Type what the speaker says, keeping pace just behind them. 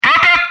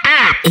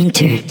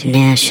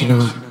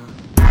International.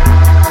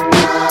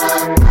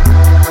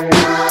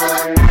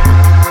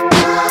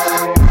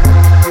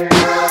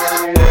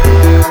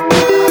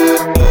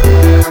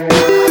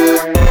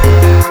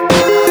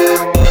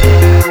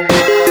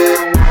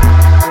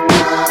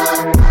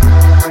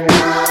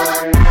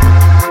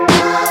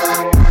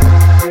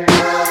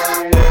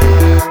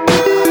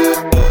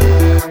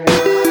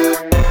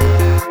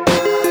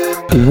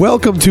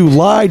 Welcome to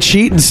Lie,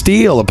 Cheat, and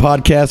Steal, a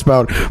podcast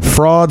about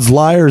frauds,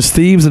 liars,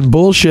 thieves, and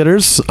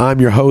bullshitters. I'm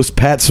your host,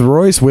 Pat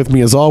Soroyce. With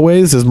me, as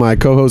always, is my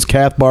co-host,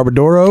 Kath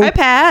Barbadoro. Hi,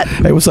 Pat.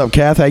 Hey, what's up,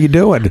 Kath? How you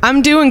doing?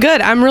 I'm doing good.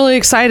 I'm really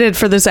excited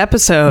for this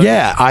episode.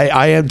 Yeah,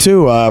 I am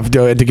too.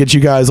 To get you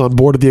guys on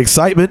board with the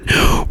excitement,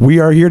 we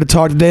are here to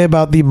talk today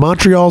about the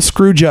Montreal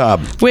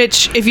Screwjob.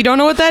 Which, if you don't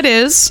know what that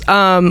is,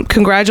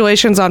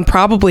 congratulations on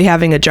probably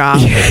having a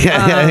job.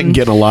 And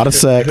getting a lot of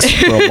sex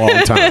for a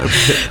long time.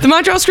 The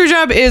Montreal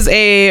Screwjob is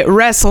a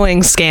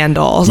wrestling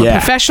scandal, a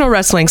professional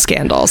wrestling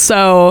scandal.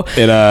 So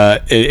go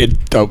ahead.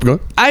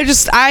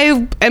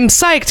 I am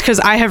psyched because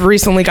I have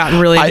recently gotten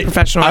really into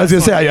professional wrestling. I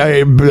was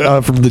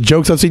gonna say, from the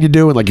jokes I've seen you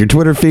do and like your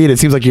Twitter feed, it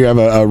seems like you have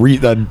a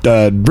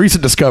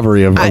recent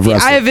discovery of wrestling.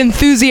 I have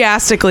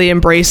enthusiastically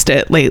embraced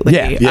it lately.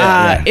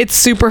 Yeah. It's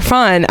super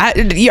fun. Are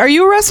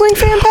you a wrestling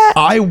fan, Pat?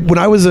 I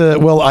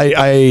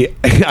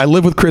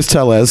live with Chris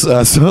Tellez,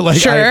 so like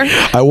sure.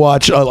 I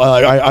watch.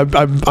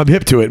 I'm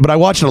hip to it, but I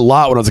watched it a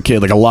lot when I was a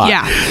kid, like a lot.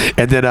 Yeah.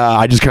 And then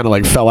I just kind of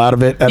like fell out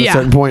of it at a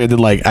certain point, and then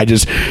like I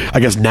guess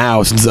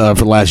now since for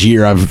the last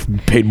year I've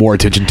paid more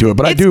attention to it.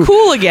 But it's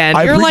cool again.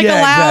 You're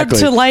allowed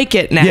to like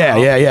it now.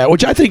 Yeah.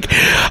 Which I think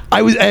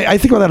I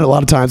think about that a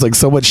lot of times. Like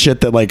so much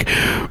shit that like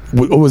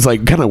was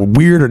like kind of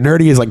weird or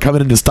nerdy is like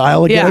coming into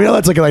style again. Yeah. I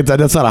mean,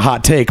 that's not a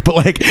hot take, but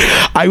like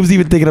I was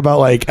even thinking about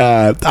like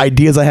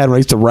ideas I had when I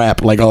used to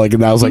rap. Like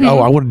and I was like, oh,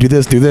 I want to do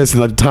this.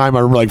 And at the time, I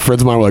remember like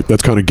friends of mine were like,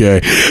 that's kind of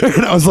gay,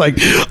 and I was like,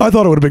 I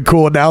thought it would have been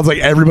cool. And now it's like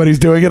everybody's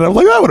doing it. And I'm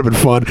like, that would have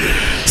been fun.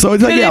 So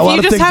it's like, a lot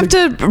of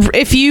things.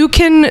 If you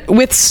can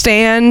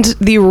withstand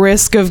the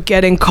risk of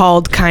getting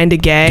called kind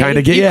of gay, you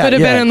could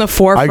have been in the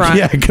forefront.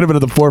 I could have been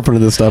at the forefront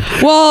of this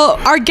stuff. Well,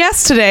 our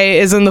guest today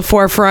is in the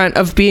forefront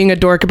of being a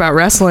dork about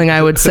wrestling,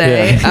 I would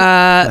say.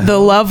 The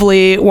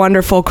lovely,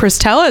 wonderful Chris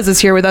Tellez is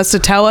here with us to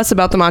tell us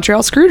about the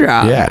Montreal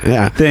Screwjob.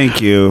 Yeah.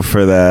 Thank you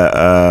for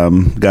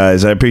that,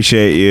 guys. I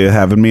appreciate you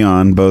having me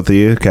on, both of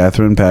you,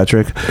 Catherine,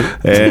 Patrick.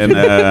 And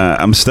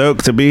I'm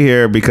stoked to be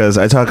here because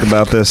I talk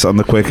about this on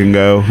the Quick and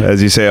Go,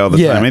 as you say all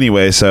the time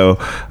anyway. So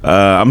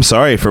I'm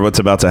sorry for what's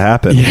about to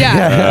happen.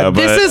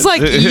 This is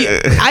like,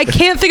 I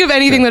can't think of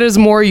anything that is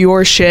more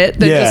your shit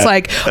than just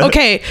like,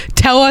 okay,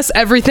 tell us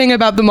everything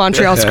about the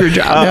Montreal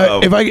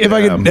Screwjob. If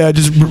I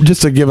could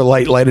just to give a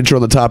light intro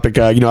on the topic,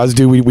 as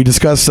we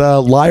discuss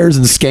liars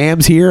and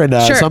scams here, and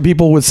some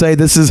people would say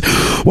this is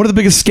one of the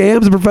biggest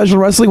scams in professional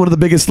wrestling, one of the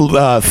biggest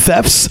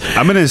thefts.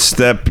 I'm going to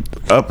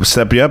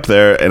step you up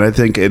there, and I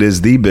think it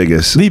is the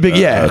biggest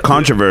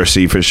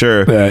controversy for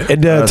sure.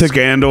 And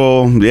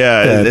scandal,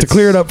 to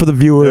clear it up for the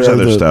viewer,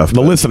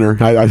 the listener.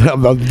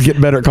 I'm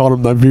getting better at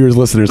calling them viewers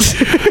listeners.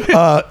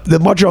 The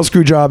Montreal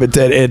Screwjob,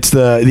 it's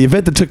the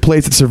event that took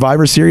place at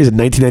Survivor Series in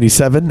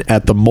 1997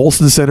 at the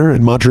Molson Center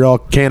in Montreal,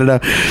 Canada.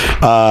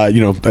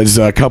 As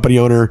company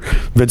owner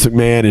Vince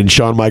McMahon and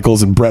Shawn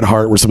Michaels and Bret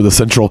Hart were some of the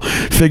central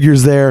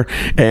figures there.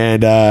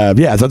 And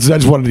so I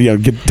just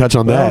wanted to touch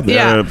on that.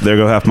 There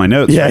go half my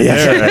notes.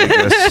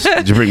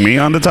 Did you bring me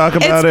on to talk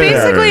about it?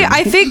 Basically,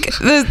 I think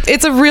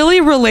it's a really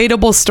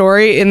relatable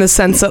story in the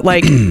sense that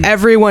like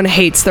everyone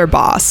hates their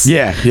boss.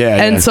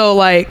 So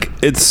like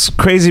it's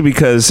crazy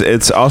because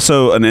it's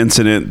also an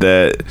incident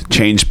that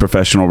changed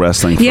professional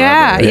wrestling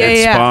forever.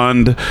 It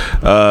spawned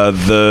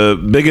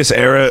the biggest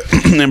era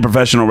in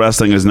professional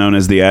wrestling is known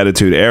as the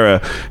Attitude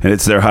Era, and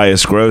it's their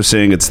highest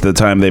grossing. It's the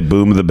time they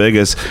boomed the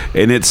biggest,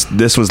 and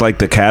this was like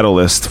the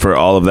catalyst for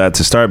all of that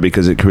to start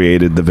because it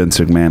created the Vince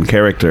McMahon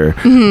character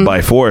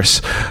by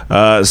force.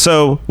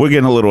 So we're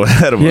getting a little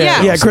ahead of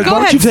Chris, why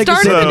don't you take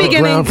us to the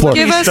ground floor?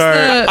 Give us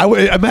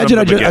Imagine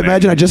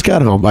I just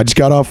got home. I just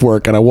got off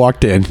work and I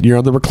walked in. You're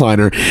on the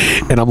recliner,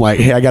 and I'm like,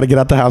 hey, I got to get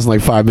out the house in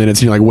like 5 minutes.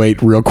 And you're like,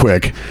 wait, real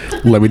quick,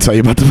 let me tell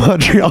you about the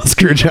Montreal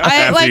Screwjob.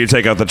 After you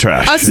take out the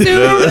trash.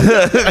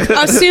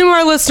 Assume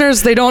our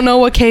listeners, they don't know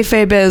what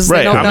kayfabe is.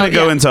 Right, I'm going to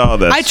go into all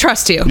this. I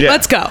trust you.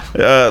 Let's go.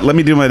 Let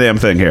me do my damn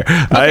thing here.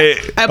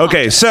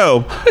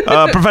 So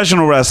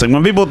professional wrestling,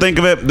 when people think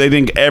of it, they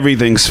think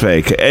everything's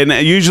fake. And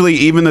usually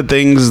even the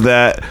things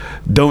that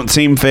don't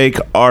seem fake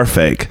are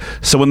fake.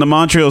 So when the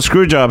Montreal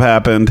Screwjob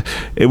happened,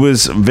 it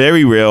was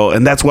very real,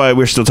 and that's why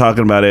we're still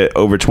talking about it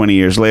over 20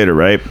 years later,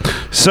 right?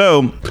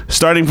 So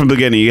starting from the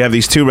beginning, you have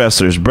these two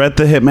wrestlers, Bret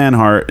the Hitman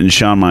Hart and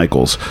Shawn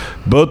Michaels.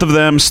 Both of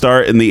them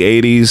start in the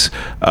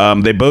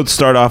 80s. They both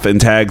start off in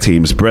tag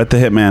teams. Bret the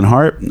Hitman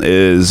Hart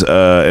is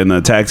in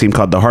a tag team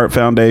called the Hart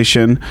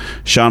Foundation.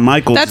 Shawn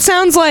Michaels... That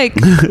sounds like...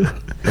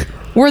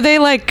 Were they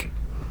like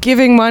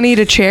giving money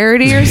to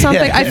charity or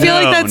something. I feel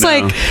like that's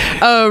like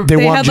they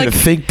want you to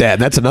think that.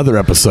 That's another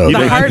episode.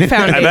 The Heart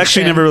Foundation. I've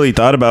actually never really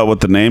thought about what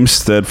the name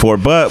stood for,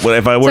 but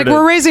if I were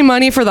we're raising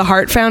money for the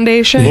Heart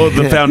Foundation. Well,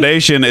 the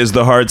foundation is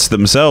the Hearts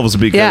themselves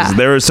because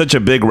they're such a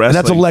big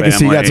wrestling. That's a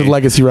legacy. Family. That's a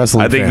legacy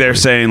wrestling. I think they're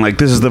saying like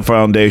this is the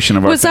foundation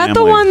of our. Was that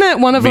family. the one that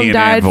one of them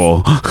died?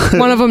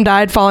 One of them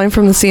died falling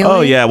from the ceiling.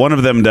 Oh yeah, one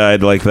of them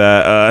died like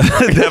that.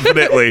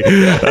 Definitely,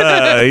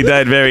 he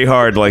died very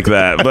hard like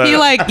that. But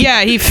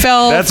he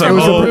fell. It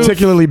was a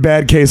particularly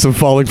bad case of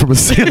falling from a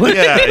ceiling.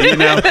 Yeah,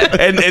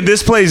 and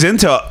this plays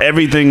into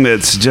everything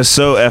that's just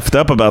so effed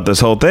up about this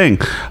whole thing.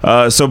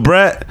 So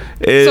Bret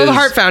is the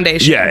Heart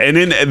Foundation. Yeah,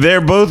 and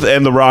they're both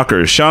and the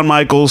Rockers. Shawn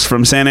Michaels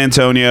from San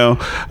Antonio.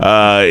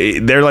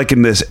 They're like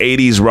in this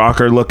 '80s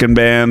rocker looking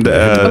band.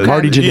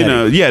 Marty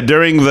Jannetty.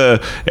 During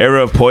the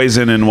era of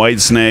Poison and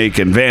Whitesnake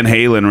and Van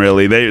Halen,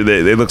 really,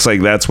 it looks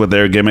like that's what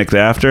they're gimmicked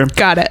after.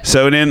 Got it.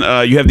 So then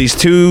you have these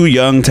two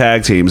young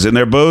tag teams, and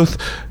they're both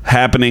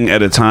happening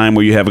at a time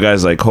where you have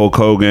guys like Hulk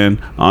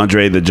Hogan,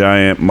 Andre the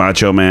Giant,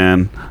 Macho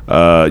Man.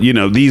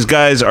 These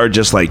guys are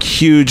just like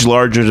huge,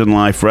 larger than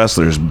life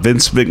wrestlers.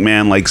 Vince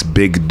McMahon likes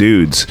big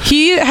dudes.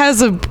 He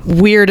has a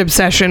weird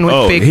obsession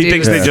with big dudes. He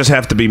thinks they just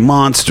have to be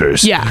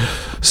monsters. Yeah.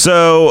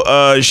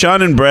 So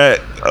Shawn and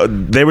Bret,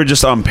 they were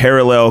just on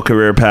parallel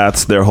career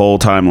paths their whole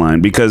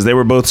timeline because they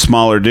were both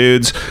smaller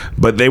dudes,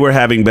 but they were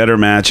having better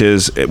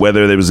matches,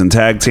 whether it was in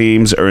tag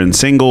teams or in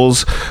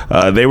singles.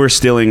 They were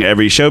stealing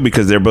every show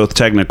because they're both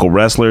technical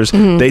wrestlers.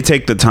 Mm-hmm. They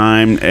take the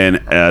time and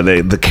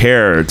the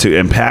care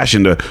and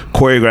passion to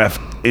choreograph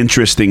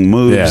interesting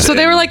moves. Yeah. So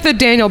they were like the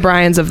Daniel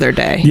Bryans of their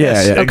day.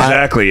 Yeah.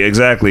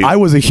 Exactly. I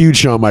was a huge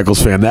Shawn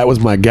Michaels fan. That was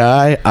my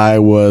guy. I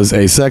was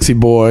a sexy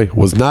boy.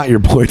 Was not your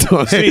boy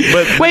toy.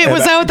 Wait,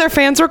 was that what their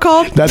fans were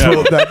called? That's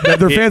what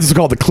their fans are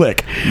called, the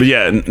Click. But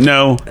yeah,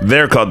 no,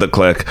 they're called the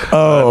Click.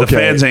 Oh, okay.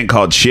 The fans ain't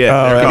called shit.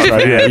 Oh, that's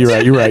right. Yeah,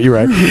 you're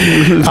right.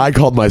 I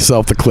called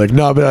myself the Click.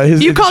 No, but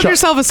you called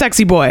yourself a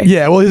sexy boy.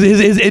 Yeah, well,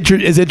 his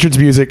entrance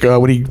music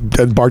when he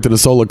embarked on a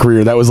solo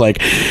career, that was like,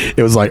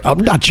 it was like, I'm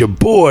not your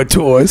boy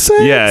toy,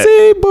 sexy boy.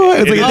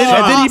 And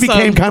then he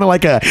became kind of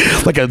like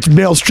a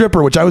male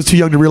stripper, which I was too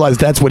young to realize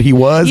that's what he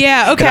was.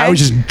 Yeah, okay. And I was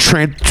just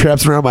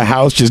traipsing around my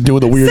house, just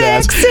doing the weird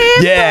sexy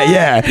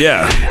ass.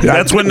 Yeah.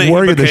 That's when they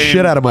worried the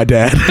shit out of my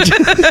dad.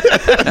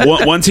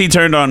 Once he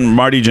turned on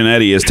Marty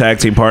Jannetty, his tag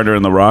team partner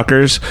in the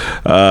Rockers,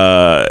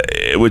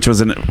 which was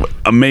an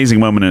amazing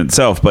moment in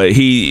itself. But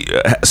he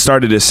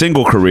started his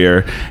single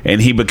career, and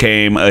he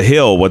became a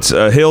heel. What's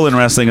a heel in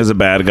wrestling is a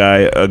bad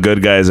guy, a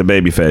good guy is a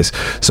babyface.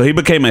 So he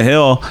became a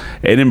heel,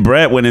 and then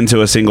Bret went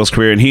into a singles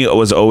career, and he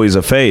was always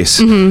a face.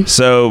 Mm-hmm.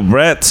 So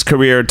Bret's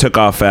career took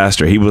off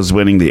faster. He was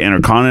winning the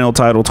Intercontinental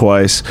title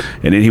twice,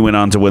 and then he went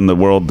on to win the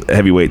World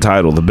Heavyweight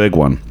title, the big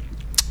one.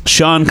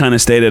 Shawn kind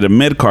of stayed at a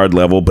mid-card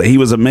level, but he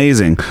was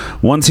amazing.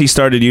 Once he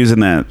started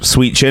using that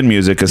sweet chin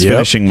music as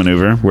finishing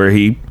maneuver, where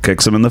he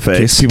kicks him in the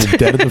face. Kicks people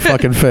dead in the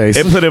fucking face.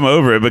 It put him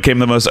over. It became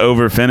the most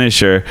over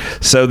finisher.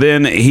 So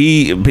then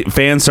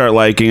fans start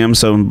liking him.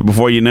 So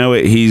before you know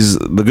it, he's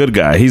the good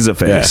guy. He's a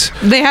face.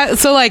 Yeah.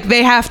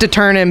 They have to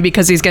turn him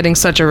because he's getting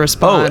such a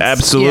response. Oh,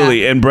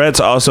 absolutely. Yeah. And Bret's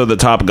also the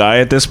top guy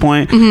at this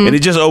point. Mm-hmm. And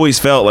it just always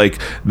felt like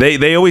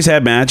they always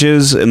had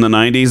matches in the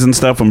 90s and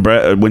stuff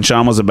when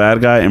Shawn was a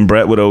bad guy, and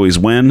Bret would always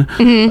win.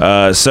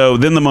 Mm-hmm. So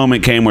then the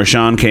moment came where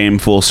Shawn came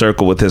full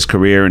circle with his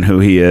career and who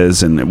he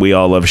is, and we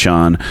all love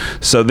Shawn.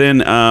 So then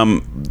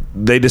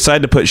they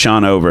decided to put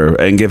Shawn over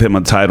and give him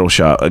a title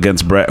shot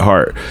against Bret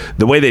Hart.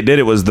 The way they did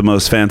it was the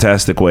most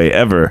fantastic way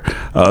ever.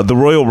 The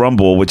Royal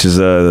Rumble, which is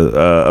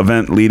a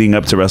event leading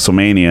up to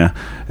WrestleMania,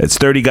 it's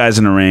 30 guys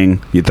in a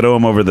ring. You throw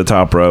them over the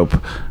top rope.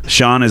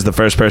 Shawn is the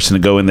first person to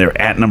go in there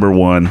at number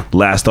one,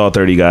 last all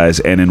 30 guys,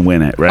 and then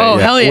win it, right? Oh,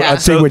 hell yeah. A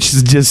thing which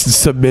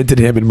just cemented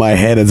him in my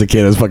head as a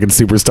kid as fucking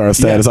superstar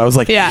status. I was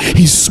like,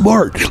 he's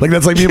smart. Like,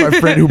 that's like me and my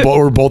friend who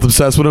were both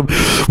obsessed with him.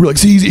 We're like,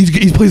 see,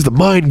 he plays the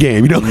mind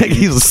game. Like,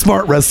 he's a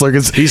smart wrestler.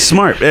 He's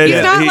smart.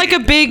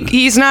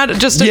 He's not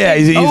just a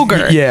big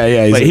ogre.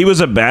 Like, he was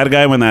a bad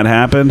guy when that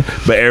happened,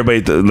 but everybody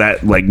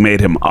that like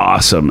made him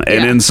awesome.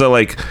 And then so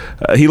like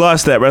he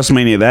lost that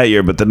WrestleMania that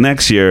year, but the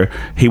next year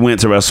he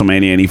went to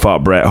WrestleMania and he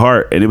fought Bret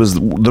Hart, and it was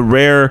at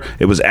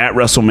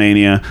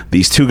WrestleMania,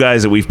 these two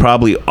guys that we've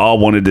probably all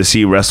wanted to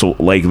see wrestle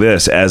like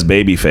this as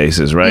baby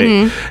faces, right?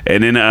 Mm-hmm.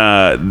 And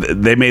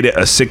then they made it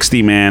a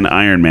 60-man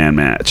Iron Man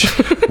match,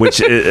 which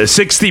is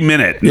a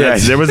 60-minute.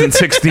 There wasn't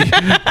 60.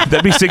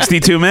 That'd be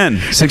 62 men,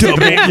 62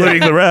 men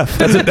including the ref.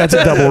 That's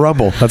a double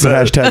rumble. That's a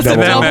hashtag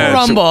double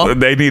rumble.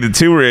 They needed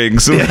 2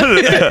 rings. Dude,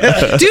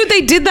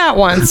 they did that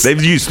once.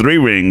 They've used 3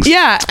 rings.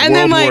 Yeah, and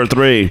World then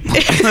War III.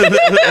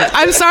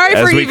 I'm sorry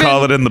as we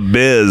call it in the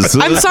biz.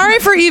 I'm sorry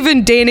for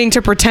even deigning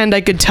to pretend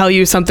I could tell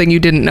you something you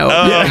didn't know.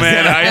 Oh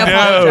man, I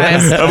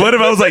know. What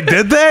if I was like,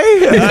 did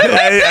they?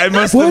 I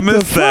must have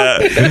missed that.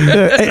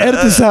 Hey,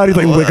 edit this out. He's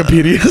like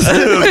Wikipedia.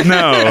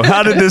 No,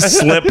 how did this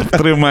slip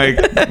through my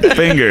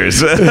fingers?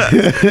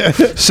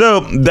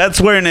 So that's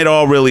when it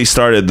all really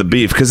started, the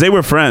beef, because they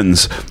were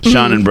friends,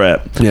 Shawn and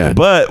Bret. Yeah.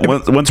 But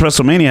once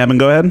WrestleMania happened,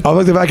 go ahead. I'll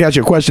look back at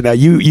you a question. Now,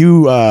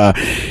 you're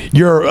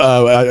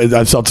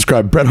a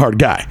self-described Bret Hart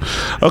guy.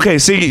 Okay,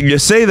 see, you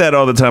say that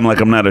all the time like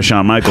I'm not a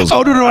Shawn Michaels.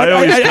 Oh, no, I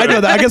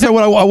know that. I guess I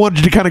wanted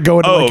you to kind of go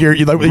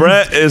into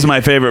Bret is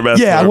my favorite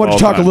wrestler. Yeah, I want to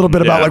talk a little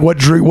bit about like what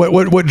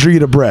drew you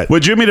to Bret.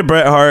 What drew me to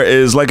Bret Hart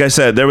is, like I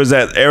said, there was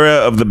that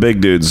era of the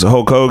big dudes,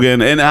 Hulk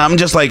Hogan, and I'm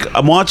just like,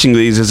 I'm watching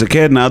these as a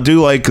kid, and I'll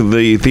do like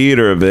the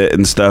theater of it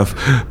and stuff.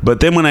 But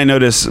then when I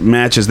noticed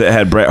matches that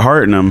had Bret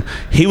Hart in them,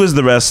 he was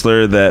the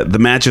wrestler that the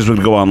matches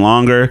would go on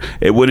longer.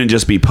 It wouldn't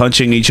just be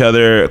punching each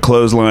other,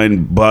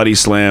 clothesline, body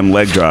slam,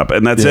 leg drop,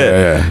 and that's it.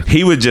 Yeah.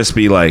 He would just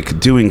be like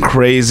doing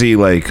crazy,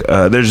 like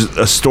there's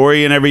a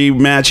story in every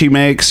match he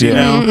makes, you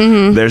know?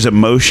 Mm-hmm. There's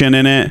emotion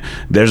in it.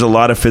 There's a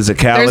lot of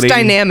physicality. There's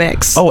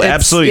dynamics. Oh,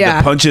 absolutely. Yeah.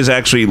 The punches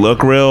actually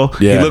look real.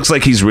 Yeah. He looks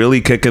like he's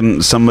really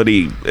kicking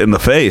somebody in the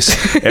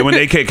face. And when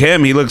they kick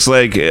him, he looks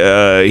like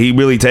he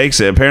really takes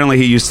it. Apparently,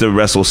 he used to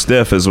wrestle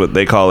stiff, is what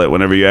they call it,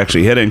 whenever you're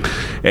actually hitting.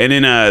 And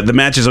then the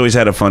matches always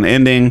had a fun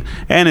ending.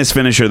 And his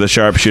finisher, the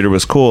sharpshooter,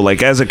 was cool.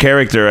 Like, as a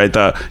character, I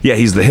thought, yeah,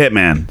 he's the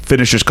hitman.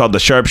 Finisher's called the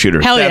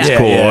sharpshooter. Hell yeah. That's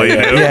cool.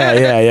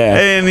 Yeah.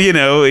 And, you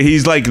know,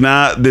 he's like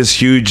not this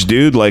huge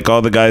dude like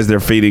all the guys they're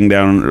feeding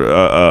down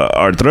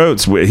our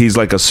throats. He's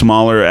like a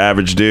smaller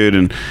average dude,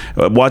 and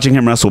watching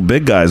him wrestle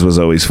big guys was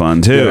always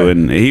fun too. Yeah.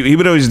 And he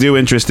would always do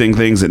interesting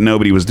things that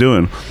nobody was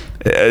doing.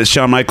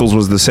 Shawn Michaels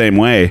was the same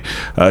way.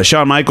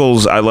 Shawn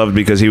Michaels I loved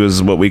because he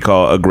was what we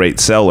call a great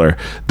seller.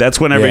 That's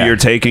whenever you're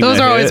taking those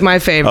are always hit. My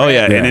favorite. Oh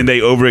yeah, and then they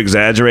over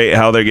exaggerate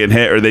how they're getting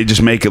hit, or they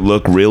just make it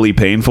look really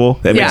painful.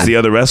 That makes the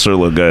other wrestler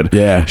look good.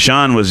 Yeah,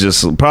 Shawn was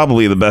just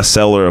probably the best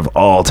seller of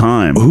all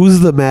time.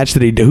 Who's the match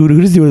that who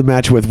does he do the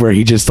match with where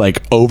he just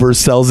like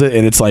oversells it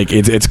and it's like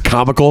it's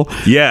comical?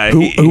 Yeah,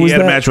 he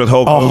had a match with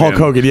Hulk Hogan. Hulk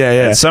Hogan, yeah.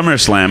 At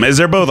SummerSlam.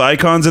 They're both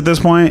icons at this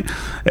point.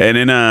 And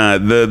then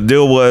the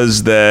deal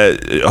was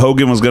that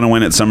Hogan was going to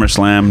win at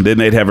SummerSlam. Then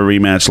they'd have a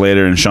rematch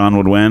later, and Shawn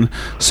would win.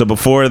 So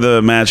before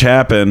the match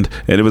happened,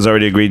 and it was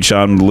already agreed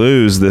Shawn would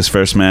lose this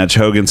first match,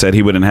 Hogan said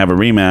he wouldn't have a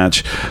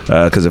rematch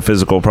because of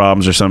physical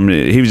problems or something.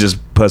 He was just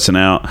pussing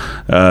out.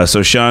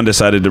 So Shawn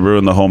decided to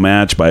ruin the whole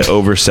match by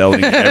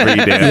overselling every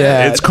damn.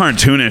 Yeah. It's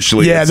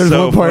cartoonishly. Yeah, there's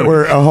one point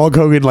where Hulk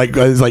Hogan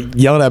is like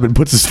yelling at him and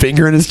puts his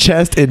finger in his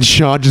chest, and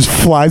Shawn just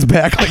flies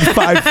back like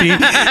 5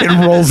 feet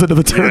and rolls into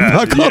the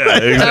turnbuckle. Yeah,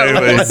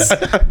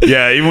 exactly.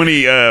 Yeah, even when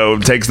he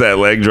takes that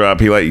leg drop,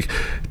 he like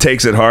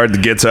takes it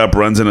hard, gets up,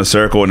 runs in a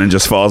circle, and then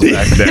just falls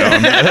back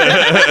down.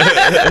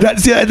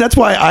 That's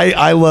why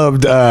I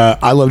loved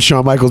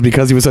Shawn Michaels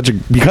because he was such a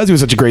great seller.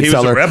 He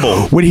was a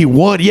rebel when he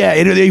won. Yeah,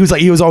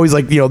 he was always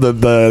like, you know,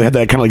 the had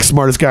that kind of like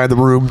smartest guy in the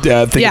room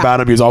thing about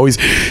him. He was always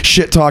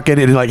shit talking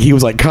and like he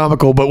was like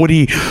comical. But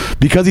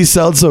because he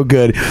sold so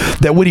good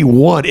that when he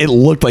won, it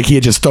looked like he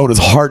had just thrown his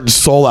heart and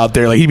soul out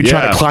there. Like he'd be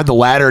trying to climb the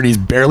ladder and he's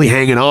barely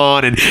hanging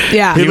on. And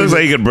he looks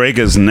like he could break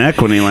his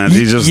neck when he lands.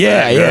 He's just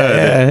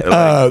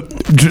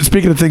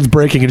speaking of things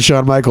breaking, and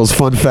Shawn Michaels,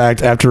 fun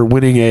fact: after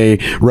winning a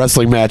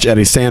wrestling match at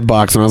a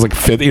Sandbox, and I was like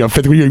fifth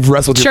when you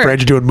wrestled your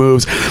friends, you're doing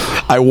moves.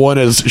 I won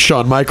as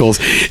Shawn Michaels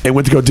and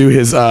went to go do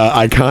his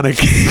iconic.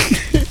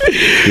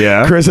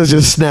 Yeah, Chris has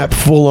just snapped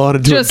full on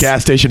into a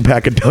gas station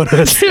pack of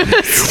donuts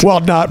while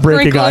not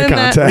breaking eye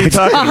contact. What are you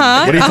talking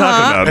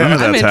about? None of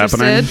that's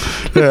happening.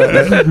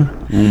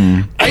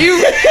 Are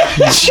you?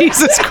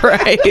 Jesus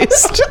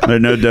Christ! There are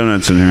no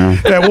donuts in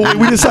here. Yeah, well,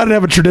 we decided to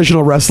have a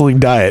traditional wrestling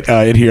diet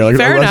in here, like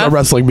a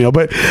wrestling meal.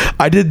 But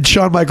I did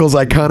Shawn Michaels'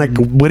 iconic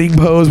winning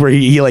pose where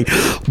he like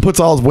puts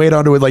all his weight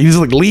onto it, like he just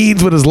like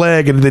leans with his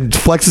leg and then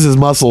flexes his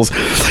muscles.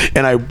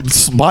 And I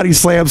body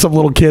slammed some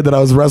little kid that I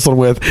was wrestling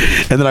with,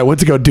 and then I went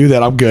to go do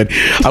that. I'm good.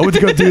 I went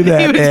to go do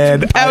that,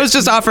 and I was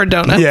just offered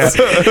donuts. Yeah,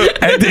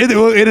 and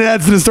it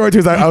adds to the story too.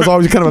 Is I was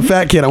always kind of a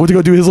fat kid. I went to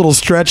go do his little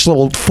stretch,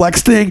 little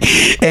flex thing,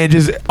 and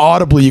just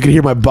audibly you could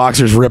hear my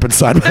boxers rip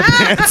inside my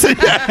pants.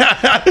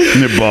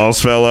 Your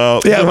balls fell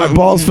out. Yeah, my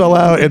balls fell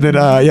out, and then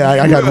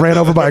I got ran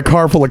over by a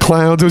car full of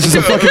clowns. It was just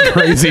a fucking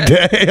crazy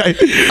day.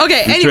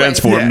 Okay, anyway,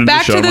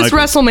 back to this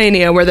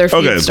WrestleMania where their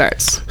feud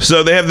starts.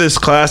 So they have this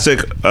classic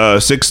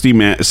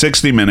 60-minute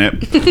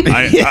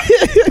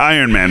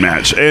Iron Man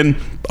match, and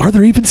are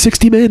there even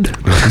 60 men?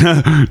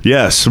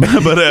 Yes,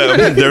 but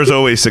there's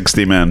always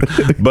 60 men.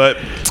 But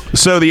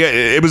so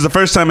it was the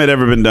first time it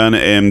ever been done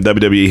in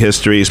WWE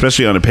history,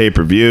 especially on a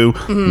pay-per-view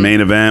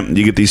main event.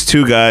 You get these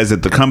two guys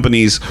that the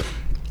company's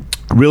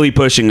really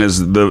pushing as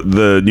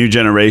the new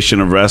generation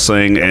of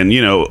wrestling, and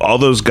you know all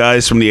those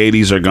guys from the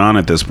 80s are gone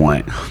at this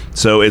point,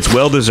 so it's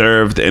well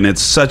deserved, and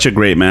it's such a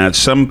great match.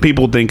 Some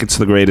people think it's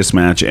the greatest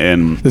match,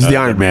 and this is the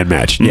Iron Man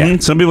match. Yeah,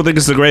 some people think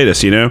it's the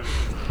greatest, you know.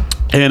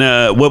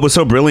 And what was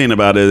so brilliant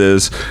about it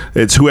is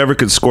it's whoever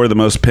could score the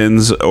most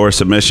pins or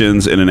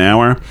submissions in an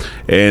hour,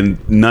 and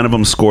none of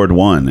them scored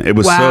one. It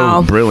was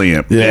so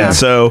brilliant. Yeah. And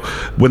so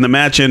when the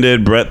match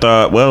ended, Brett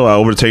thought, well,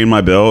 I'll retain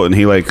my belt, and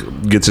he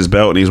gets his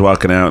belt and he's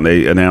walking out, and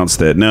they announced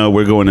that no,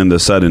 we're going into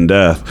sudden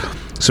death.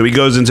 So he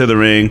goes into the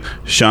ring.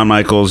 Shawn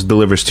Michaels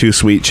delivers 2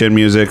 sweet chin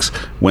musics,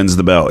 wins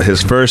the belt.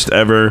 His first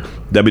ever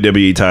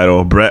WWE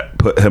title. Brett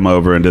put him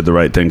over and did the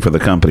right thing for the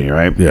company,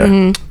 right? Yeah.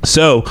 Mm-hmm.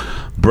 So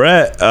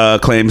Brett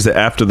claims that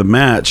after the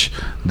match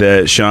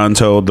that Shawn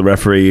told the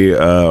referee,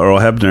 Earl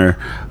Hebner,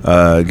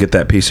 get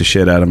that piece of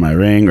shit out of my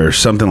ring, or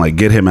something like,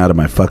 get him out of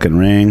my fucking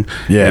ring.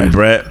 Yeah. And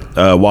Brett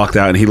walked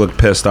out and he looked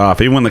pissed off.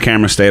 Even when the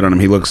camera stayed on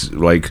him, he looks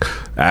like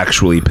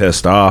actually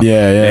pissed off.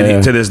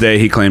 And to this day,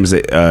 he claims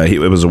that it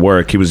was a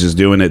work. He was just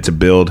doing it to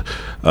build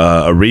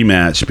a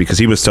rematch, because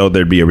he was told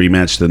there'd be a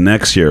rematch the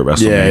next year at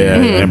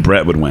WrestleMania, and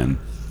Brett would win.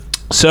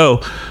 So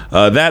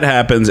that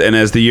happens, and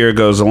as the year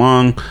goes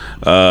along,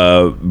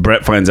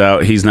 Brett finds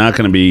out he's not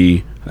going to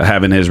be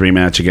having his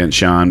rematch against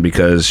Shawn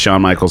because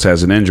Shawn Michaels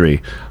has an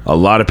injury. A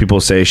lot of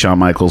people say Shawn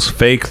Michaels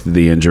faked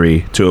the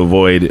injury to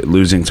avoid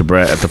losing to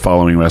Brett at the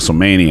following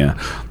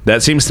WrestleMania.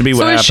 That seems to be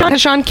what happened.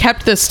 Has Shawn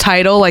kept this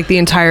title like the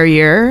entire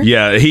year?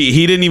 Yeah,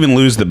 he didn't even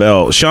lose the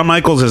belt. Shawn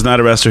Michaels is not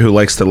a wrestler who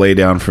likes to lay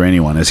down for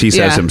anyone, as he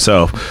says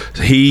himself.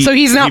 So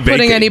he's not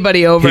putting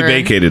anybody over. He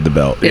vacated the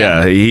belt.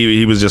 Yeah,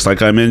 he was just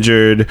like, I'm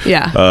injured.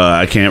 Yeah,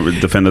 I can't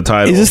defend the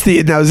title. Is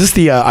this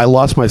the I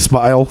lost my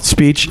smile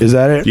speech? Is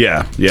that it?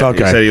 Yeah.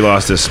 Okay. He said he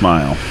lost his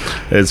smile.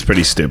 It's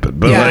pretty stupid,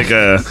 but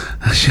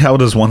how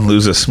does one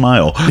lose a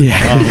smile?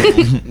 Yeah.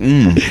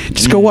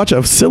 Just go watch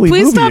a silly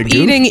movie. Please stop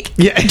eating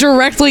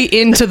directly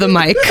into the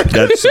mic.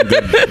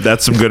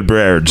 That's some good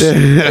bread.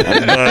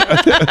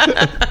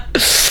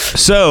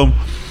 So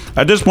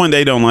at this point,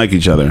 they don't like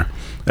each other.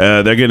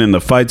 They're getting into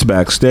fights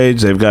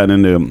backstage. They've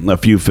gotten into a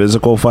few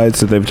physical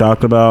fights that they've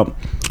talked about.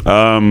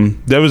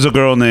 There was a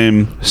girl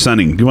named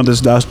Sunny. Do you want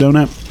this Das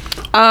donut?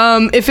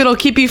 If it'll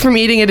keep you from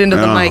eating it into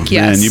the mic,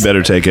 yes. Man, you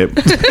better take it.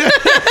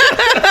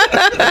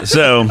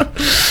 So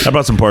I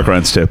brought some pork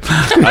rinds too.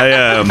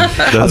 I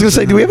was gonna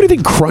say, do we have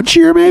anything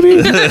crunchier, maybe?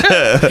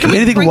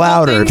 Anything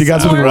louder? If you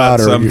got something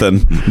louder,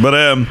 something.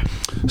 But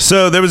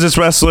so there was this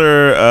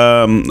wrestler,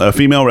 a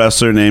female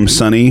wrestler named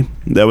Sunny,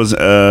 that was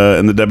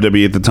in the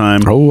WWE at the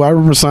time. Oh, I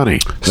remember Sunny.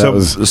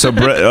 So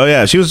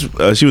Brett, she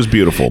was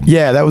beautiful.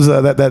 Yeah, that was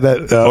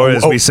or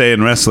as we say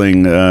in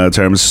wrestling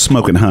terms,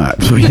 smoking hot.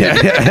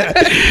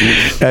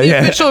 The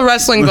official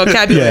wrestling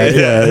vocabulary.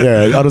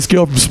 Yeah. On a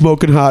scale from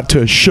smoking hot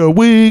to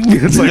showing.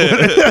 It's like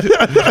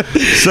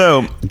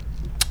So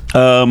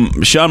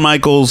Shawn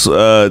Michaels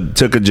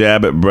took a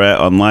jab at Brett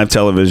on live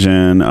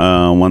television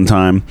one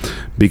time,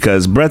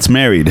 because Brett's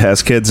married,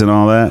 has kids and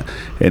all that,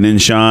 and then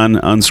Shawn,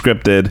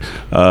 unscripted,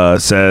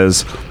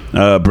 says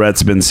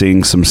Brett's been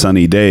seeing some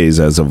sunny days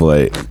as of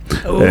late,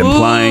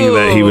 implying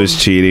that he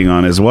was cheating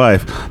on his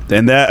wife,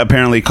 and that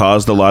apparently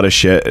caused a lot of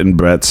shit in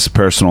Brett's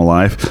personal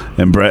life,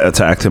 and Brett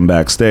attacked him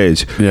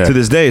backstage. To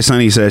this day,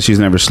 Sunny says she's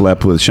never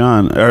slept with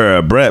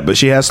Brett, but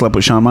she has slept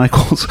with Shawn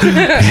Michaels.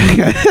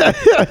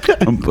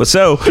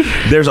 So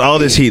there's all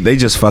this heat. They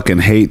just fucking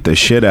hate the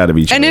shit out of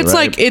each other. And it's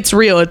like, it's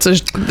real. It's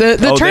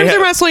the terms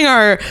in wrestling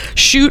are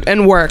shoot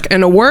and work,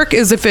 and a work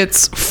is if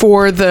it's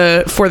for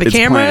the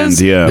cameras.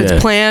 Planned,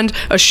 it's planned.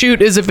 A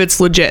shoot is if it's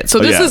legit. So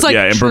this is like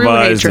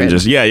improvised true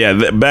hatred. And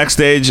just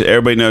backstage,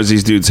 everybody knows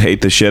these dudes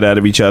hate the shit out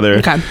of each other.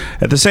 Okay.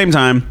 At the same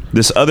time,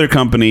 this other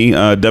company,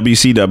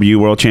 WCW,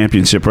 World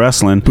Championship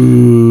Wrestling,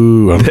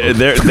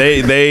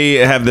 they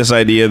have this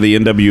idea, the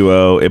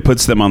NWO. It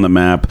puts them on the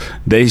map.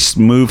 They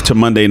move to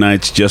Monday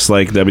nights just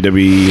like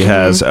WWE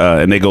has,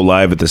 and they go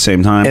live at the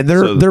same time. And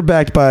they're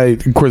backed by,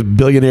 of course,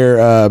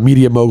 billionaire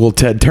media mogul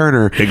Ted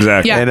Turner.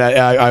 Exactly. Yeah. And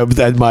I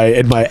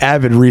in my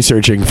avid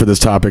researching for this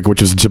topic,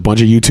 which was just a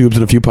bunch of YouTubes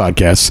and a few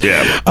podcasts.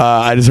 Yeah.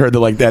 I just heard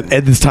that that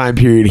at this time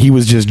period, he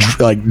was just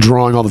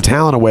drawing all the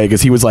talent away,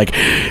 because he was like,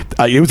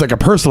 it was like a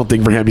personal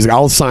thing for him. He's like,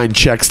 I'll sign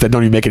checks that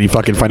don't even make any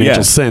fucking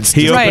financial sense.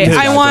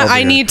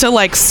 I need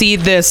to see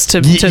this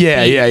to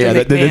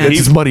that's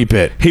his money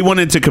pit. He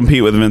wanted to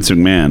compete with Vince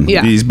McMahon.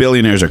 Yeah. These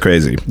billionaires are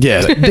crazy.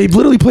 Yeah, they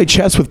literally play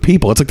chess with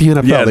people. It's like the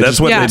NFL. Yeah, that's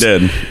what they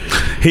did.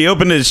 He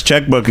opened his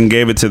checkbook and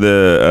gave it to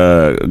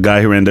the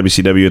guy who ran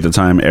WCW at the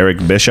time,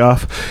 Eric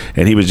Bischoff,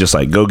 and he was just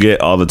like, go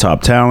get all the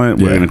top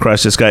talent. We're going to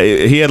crush this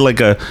guy. He had like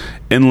a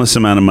endless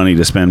amount of money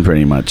to spend,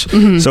 pretty much.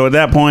 So at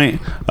that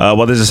point,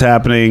 while this is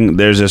happening,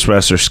 there's this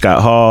wrestler,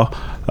 Scott Hall,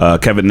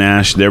 Kevin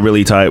Nash. They're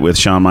really tight with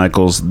Shawn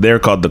Michaels. They're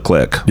called the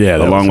Clique,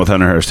 along with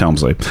Hunter Hearst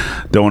Helmsley.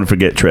 Don't want to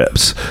forget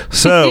Trips.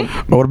 So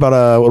what about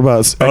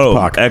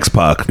X-Pac?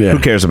 X-Pac. Who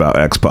cares about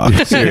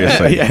X-Pac?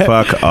 Seriously,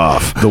 fuck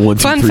off. The 1,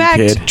 2, Fun 3 fact: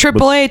 kid.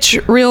 Triple H,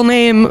 real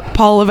name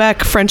Paul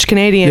Levesque, French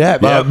Canadian.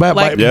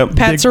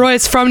 Pat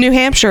Saroy's from New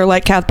Hampshire,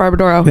 like Kath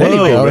Barbadoro. There you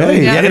go.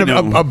 Hey,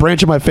 Yeah. a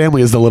branch of my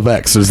family is the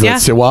Levesques. There's the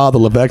Siwa, the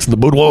Levesques, and the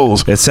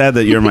Boudreaux. It's sad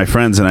that you're my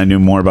friends and I knew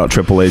more about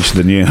Triple H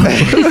than you.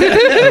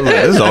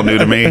 This is all new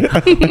to me.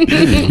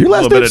 Your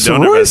last a little bit of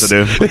donut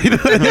residue.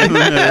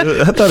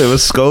 I thought it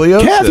was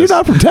scoliosis. Kath, you're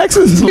not from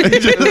Texas.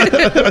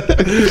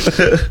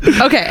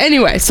 Okay,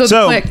 anyway, so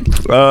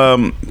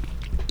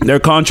their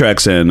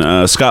contracts in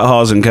Scott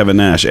Hall and Kevin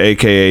Nash,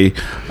 aka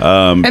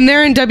and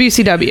they're in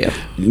WCW.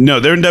 No,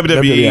 they're in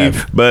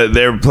WWE, but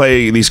they're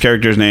playing these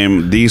characters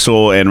named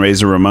Diesel and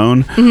Razor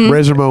Ramon. Mm-hmm.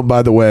 Razor Ramon,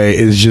 by the way,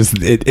 is just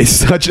it's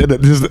such an.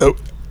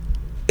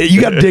 You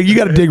got to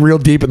dig real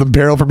deep in the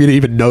barrel for me to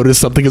even notice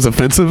something is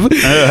offensive.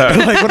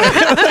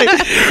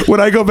 When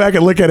I go back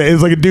and look at it,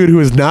 it's like a dude who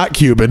is not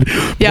Cuban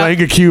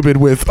playing a Cuban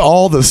with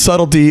all the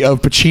subtlety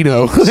of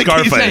Pacino.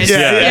 Scarface.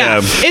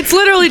 Yeah. It's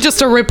literally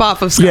just a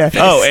ripoff of Scarface.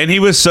 Yeah. Oh, and he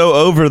was so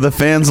over. The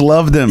fans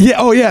loved him. Yeah.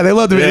 Oh, yeah. They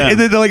loved him. Yeah. And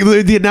then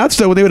the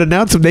announcer, when they would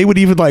announce him, they would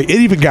even it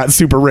even got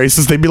super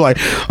racist. They'd be like,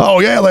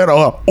 "Oh yeah, they had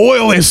a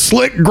oily,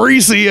 slick,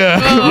 greasy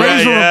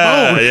Razor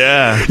Ramon."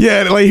 Yeah.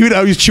 Yeah. Like he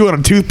was chewing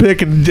on a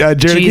toothpick, and Jared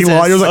King was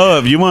like, "Oh,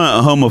 if you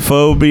want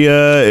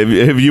homophobia,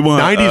 if you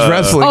want 90s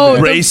wrestling,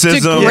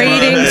 racism,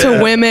 degrading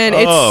to women,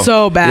 it's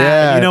so bad."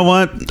 Yeah. You know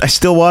what? I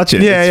still watch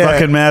it. It's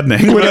fucking maddening.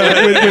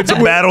 It's a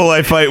battle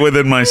I fight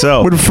within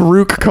myself. When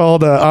Farouk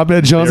called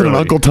Ahmed Johnson and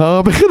Uncle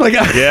Tom, whoa,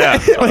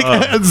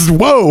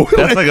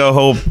 that's like a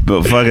whole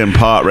fucking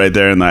pot right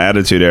there in the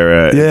Attitude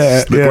Era.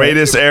 It's the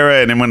greatest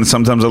era. And then when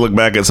sometimes I look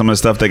back at some of the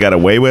stuff they got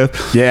away with,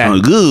 I'm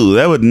like, ooh,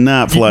 that would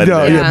not fly.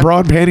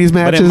 Broad panties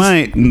matches, but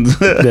it might.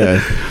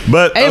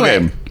 But anyway.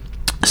 Okay.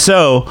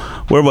 So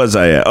where was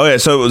I at? Oh yeah,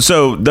 so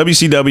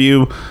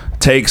WCW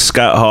takes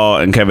Scott Hall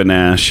and Kevin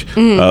Nash,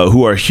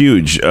 who are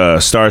huge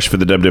stars for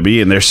the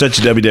WWE, and they're such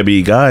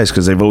WWE guys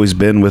because they've always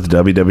been with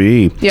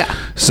WWE. Yeah.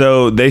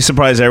 So they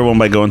surprise everyone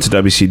by going to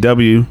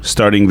WCW,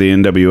 starting the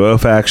NWO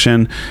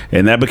faction,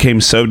 and that became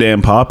so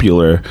damn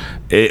popular.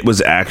 It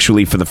was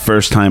actually for the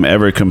first time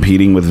ever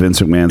competing with Vince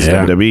McMahon's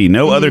WWE.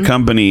 No other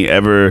company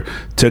ever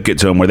took it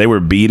to them where they were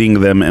beating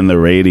them in the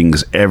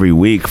ratings every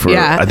week for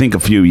I think a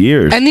few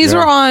years. And these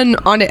were on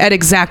at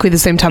exactly the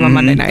same time on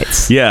Monday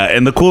nights. Yeah,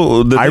 and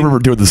I remember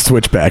doing the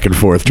switch back and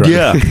forth.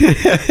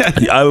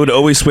 I would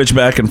always switch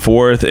back and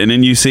forth, and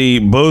then you see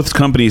both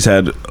companies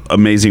had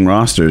amazing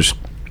rosters.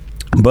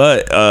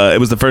 But it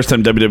was the first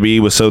time WWE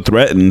was so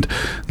threatened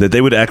that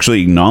they would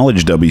actually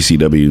acknowledge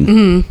WCW.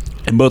 Mm-hmm.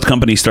 And both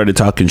companies started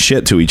talking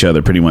shit to each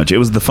other pretty much. It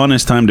was the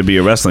funnest time to be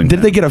a wrestling fan.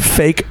 Did they get a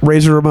fake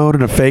Razor Ramon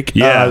and a fake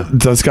Scott?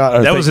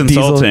 That was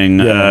insulting.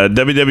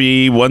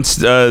 WWE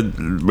wants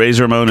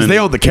Razor Ramon. And they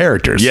own the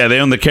characters. Yeah, they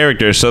own the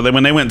characters. So then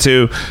when they went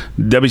to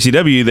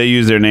WCW, they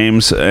used their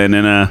names. And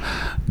then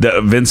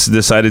Vince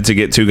decided to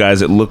get two guys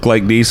that looked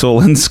like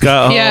Diesel and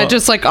Scott. Yeah,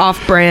 just like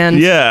off-brand.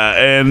 Yeah,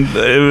 and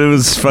it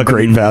was fucking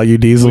great value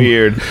Diesel.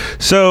 Weird.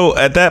 So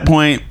at that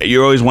point,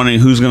 you're always wondering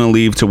who's going to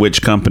leave to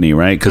which company,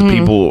 right? Because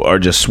people are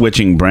just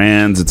switching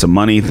brands. It's a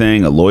money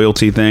thing, a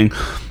loyalty thing.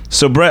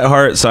 So Bret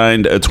Hart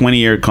signed a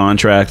 20-year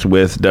contract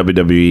with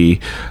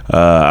WWE.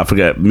 I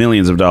forget,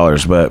 millions of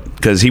dollars, but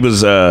because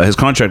his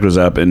contract was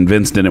up and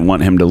Vince didn't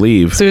want him to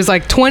leave. So he was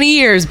like, 20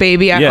 years,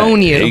 baby, I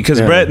own you.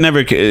 Because Bret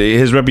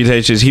his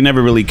reputation is he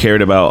never really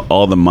cared about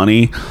all the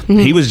money. Mm-hmm.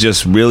 He was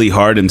just really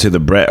hard into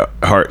the Bret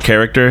Hart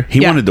character. He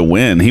wanted to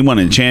win. He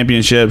wanted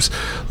championships.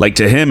 Like,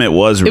 to him, it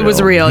was real. It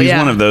was real, He's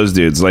one of those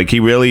dudes. Like, he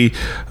really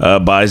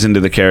buys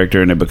into the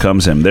character and it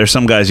becomes him. There's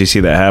some guys you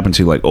see that happen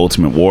to, like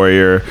Ultimate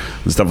Warrior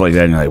and stuff like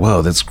that, and you're like,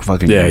 whoa, that's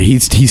fucking good. He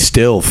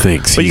still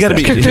thinks. But you got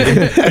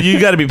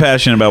to be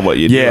passionate about what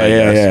you do.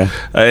 Yeah.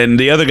 And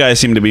the other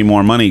guys seem to be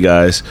more money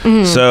guys.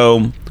 Mm-hmm.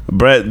 So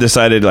Bret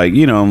decided, like, if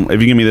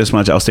you give me this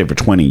much, I'll stay for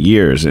 20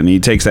 years. And he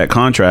takes that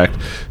contract.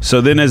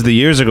 So then as the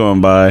years are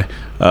going by,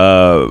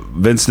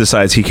 Vince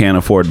decides he can't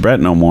afford Bret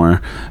no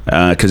more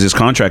because his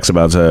contract's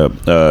about to,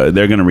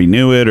 they're going to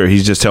renew it, or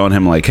he's just telling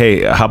him, like,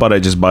 hey, how about I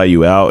just buy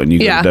you out and you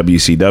go to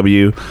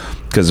WCW?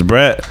 Because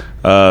Bret,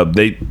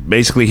 they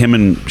basically, him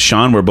and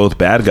Shawn were both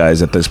bad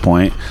guys at this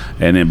point,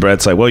 and then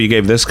Bret's like, well, you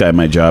gave this guy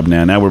my job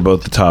now we're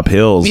both the top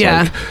heels.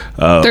 Yeah.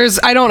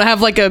 I don't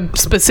have like a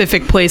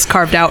specific place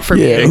carved out for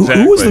me.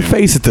 Exactly. Who was the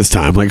face at this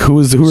time? Like,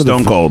 who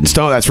Stone Cold.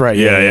 That's right.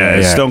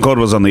 Yeah. Stone Cold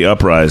was on the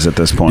uprise at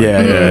this point.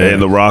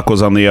 And The Rock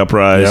was on the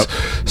uprise.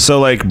 Yep. So,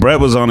 like, Bret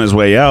was on his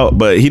way out,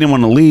 but he didn't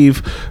want to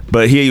leave,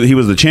 but he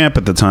was the champ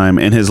at the time,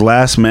 and his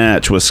last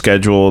match was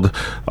scheduled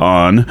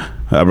on,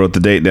 I wrote the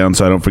date down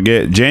so I don't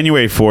forget,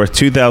 January 4th,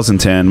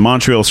 2010,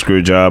 Montreal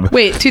Screwjob.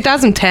 Wait,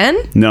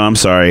 2010? No, I'm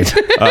sorry. What?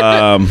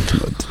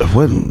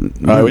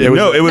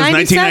 It was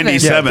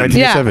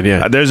 1997.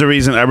 Yeah. There's a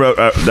reason I wrote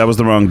that was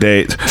the wrong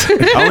date.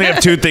 I only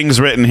have two things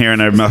written here,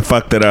 and I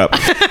fucked it up.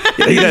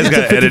 You guys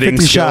got editing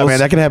skills. Shot, man.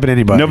 That can happen to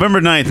anybody. November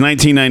 9th,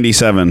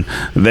 1997.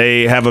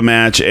 They have a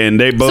match, and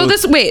they both... So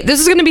this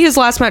is going to be his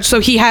last match,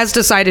 so he has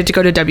decided to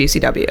go to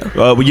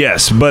WCW.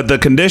 Yes, but the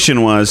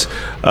condition was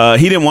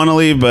he didn't want to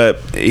leave, but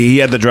he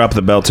had to drop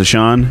the belt to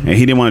Shawn, and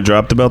he didn't want to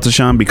drop the belt to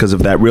Shawn because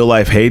of that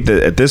real-life hate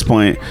that at this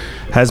point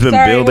has been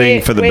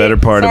building for the better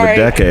part of a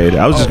decade.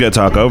 I was just going to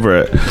talk over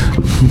it.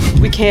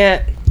 We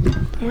can't...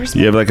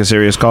 You have, like, a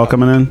serious call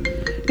coming in?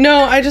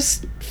 No, I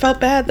just felt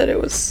bad that it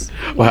was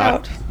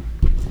loud.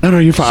 No,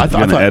 you're fine.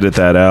 I'm gonna edit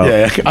that out.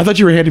 Yeah, I thought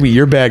you were handing me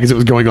your bag as it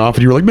was going off,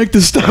 and you were like, "Make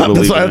this stop."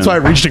 That's why I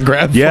reached and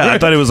grabbed. Yeah, I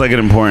thought it was like an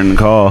important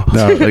call.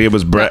 No, like it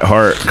was Bret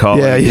Hart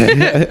calling.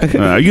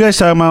 Yeah. Are you guys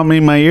talking about me?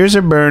 My ears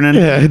are burning.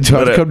 Yeah, do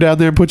I come down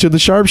there and put you in the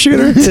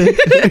sharpshooter?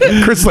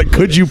 Chris is like,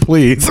 could you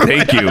please?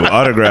 Thank you.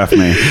 Autograph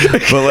me.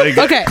 But like,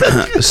 okay.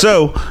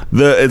 So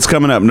it's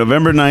coming up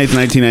November 9th,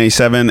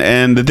 1997,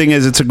 and the thing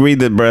is, it's agreed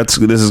that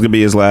this is gonna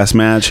be his last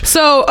match.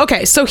 So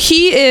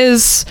he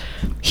is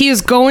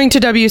going to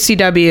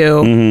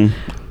WCW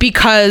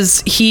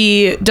because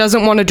he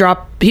doesn't want to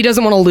drop. He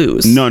doesn't want to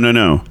lose.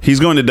 No. He's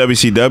going to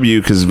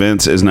WCW because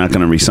Vince is not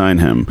going to re-sign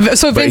him.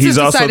 So Vince has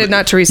decided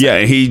not to re-sign. Yeah,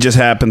 he just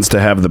happens to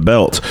have the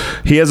belt.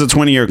 He has a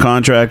 20-year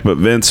contract, but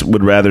Vince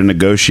would rather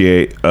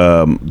negotiate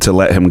to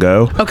let him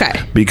go. Okay.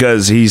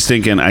 Because he's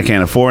thinking, I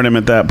can't afford him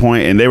at that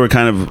point, and they were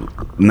kind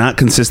of not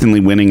consistently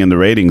winning in the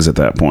ratings at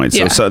that point.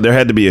 So there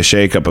had to be a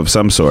shakeup of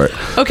some sort.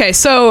 Okay,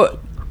 so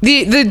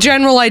the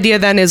general idea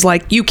then is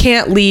like you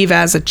can't leave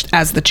as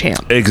the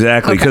champ.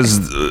 Exactly,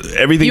 because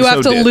everything you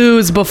have to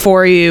lose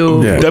before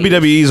you. Yeah.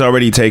 WWE's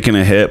already taken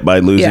a hit by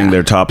losing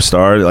their top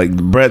star. Like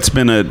Bret's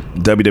been a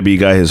WWE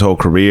guy his whole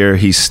career.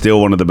 He's still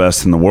one of the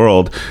best in the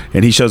world,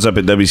 and he shows up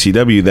at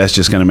WCW. That's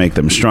just going to make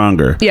them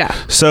stronger. Yeah.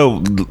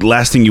 So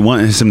last thing you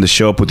want is him to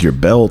show up with your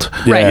belt,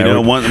 right?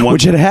 You know,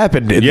 which had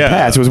happened in the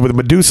past. It was with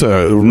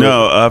Medusa.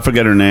 No, I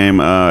forget her name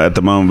at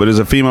the moment, but it was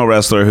a female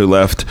wrestler who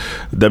left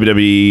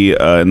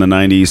WWE in the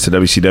 90s to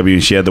WCW,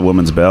 and she had the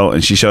women's belt,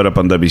 and she showed up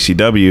on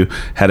WCW,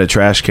 had a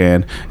trash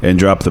can, and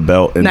dropped the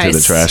belt into the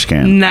trash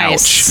can.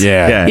 Nice. Ouch.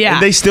 Yeah.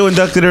 And they still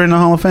inducted her in the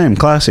Hall of Fame.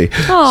 Classy.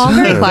 Oh,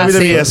 very classy.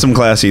 WWE has some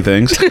classy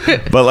things.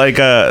 But like,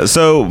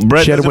 so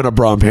Bret, she had to win a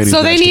bra and panties.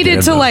 So they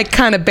needed to like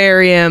kind of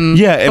bury him.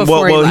 Yeah,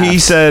 and he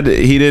said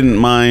he didn't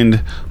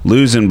mind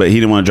losing, but he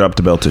didn't want to drop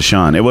the belt to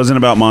Shawn. It wasn't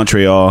about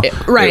Montreal.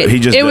 Right.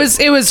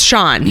 It was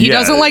Shawn. He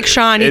doesn't like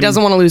Shawn. He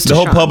doesn't want to lose to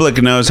Shawn. The whole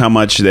public knows how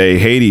much they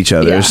hate each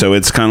other, so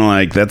it's kind of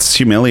like that's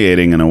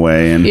humiliating in a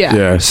way.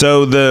 And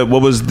so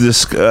what was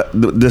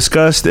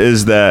discussed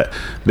is that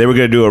they were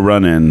going to do a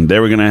run-in. They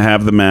were going to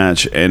have the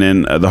match, and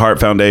then the Hart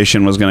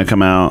Foundation was going to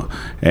come out,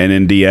 and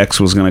then DX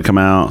was going to come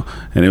out,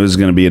 and it was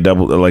going to be a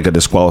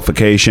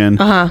disqualification.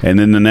 And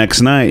then the next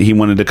night, he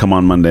wanted to come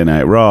on Monday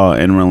Night Raw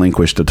and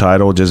relinquish the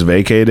title, just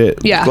vacate it.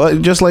 Yeah.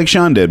 Just like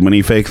Shawn did when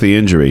he faked the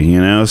injury,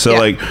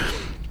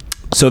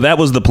 So that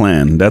was the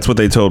plan. That's what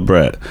they told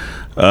Bret.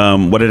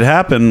 What had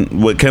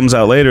happened, what comes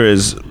out later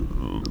is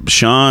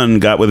Shawn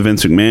got with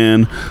Vince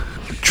McMahon,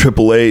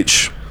 Triple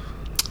H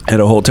at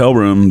a hotel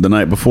room the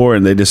night before,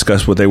 and they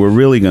discussed what they were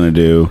really going to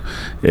do.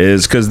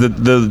 Is because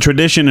the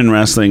tradition in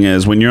wrestling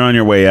is when you're on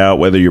your way out,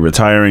 whether you're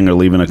retiring or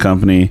leaving a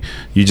company,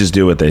 you just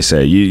do what they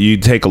say. You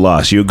take a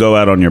loss. You go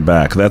out on your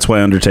back. That's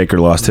why Undertaker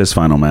lost his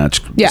final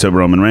match to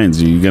Roman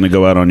Reigns. You're going to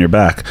go out on your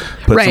back.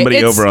 Put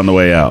somebody over on the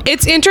way out.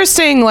 It's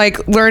interesting,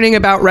 like, learning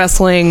about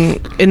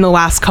wrestling in the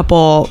last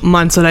couple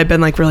months that I've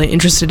been, like, really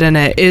interested in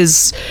it,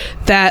 is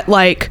that,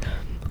 like,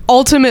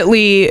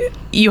 ultimately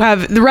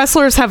the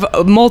wrestlers have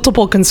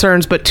multiple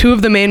concerns, but two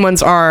of the main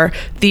ones are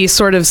the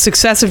sort of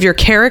success of your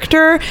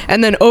character,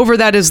 and then over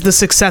that is the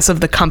success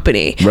of the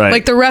company. Right.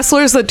 Like the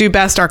wrestlers that do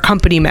best are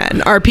company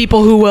men, are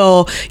people who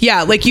will,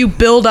 like you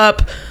build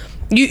up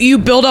you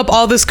build up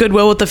all this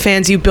goodwill with the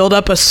fans, you build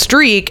up a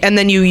streak, and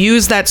then you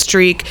use that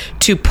streak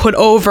to put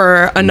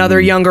over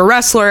another younger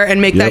wrestler and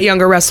make that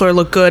younger wrestler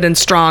look good and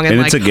strong, and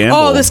like, it's a gamble.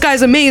 Oh, this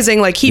guy's amazing,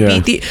 like he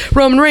beat the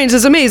Roman Reigns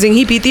is amazing,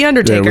 he beat the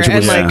Undertaker,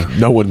 and like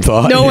no one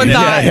thought.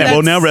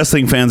 Well, now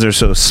wrestling fans are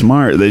so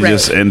smart, they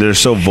and they're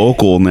so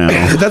vocal now.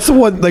 That's the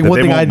one, like, one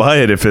they thing won't buy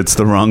it if it's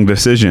the wrong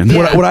decision.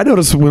 What I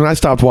noticed when I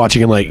stopped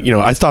watching, and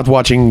I stopped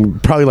watching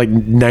probably like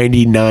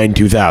 99,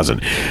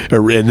 2000,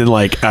 and then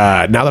like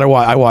now that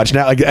I watch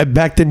now, like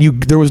back then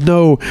there was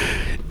no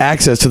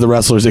access to the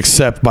wrestlers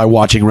except by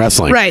watching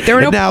wrestling. Right. There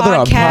were no now podcasts. They're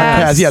on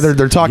podcasts. Yeah,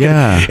 they're talking.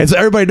 Yeah. And so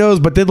everybody knows,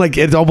 but then like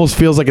it almost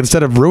feels like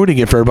instead of ruining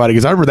it for everybody,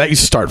 because I remember that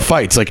used to start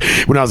fights. Like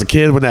when I was a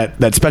kid, when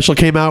that special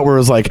came out where it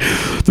was like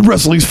the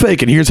wrestling's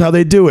fake and here's how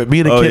they do it.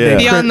 Me and a kid named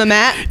Beyond the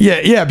Mat.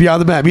 Yeah,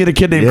 Beyond the Mat. Me and a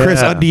kid named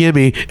Chris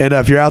Undiemi, and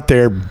if you're out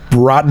there,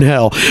 rotten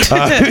hell.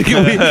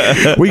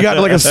 We got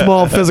like a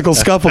small physical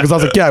scuffle because I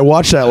was like, I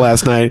watched that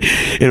last night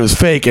and it was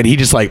fake, and he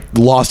just like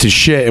lost his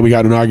shit and we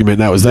got in an argument,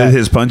 and that was that. Did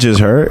his punches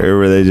hurt or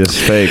were they just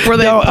fake?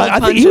 I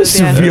think he was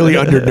severely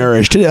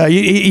undernourished.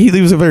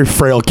 He was a very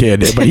frail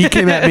kid, but he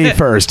came at me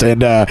first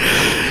and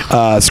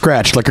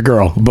scratched like a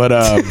girl.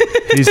 But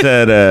he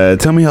said,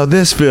 "Tell me how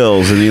this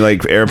feels," and he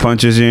like air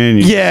punches you.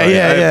 And yeah.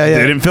 They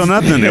didn't feel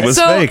nothing. It was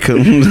fake.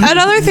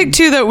 Another thing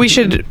too that we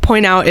should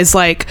point out is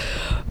like,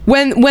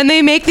 when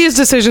they make these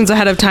decisions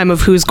ahead of time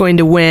of who's going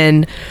to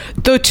win,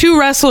 the two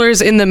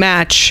wrestlers in the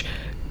match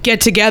get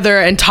together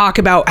and talk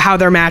about how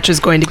their match is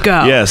going to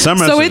go. Yeah, some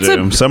wrestlers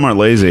do. Some are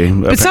lazy.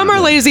 But some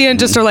are lazy and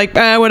just are like,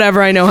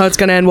 whatever, I know how it's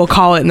going to end. We'll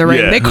call it in the ring.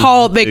 Yeah, they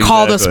call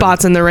the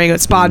spots in the ring. A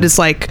spot is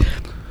like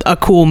a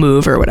cool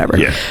move or whatever.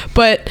 Yeah.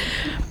 But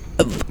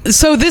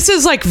so this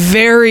is like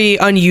very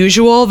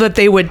unusual that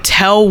they would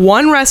tell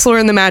one wrestler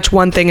in the match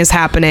one thing is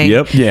happening.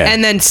 Yep. Yeah.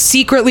 And then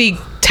secretly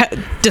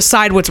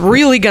decide what's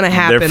really going to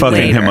happen. They're fucking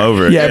later. him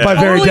over. Yeah, by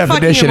very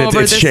definition,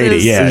 it's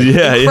shady.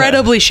 Yeah,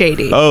 incredibly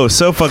shady. Oh,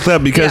 so fucked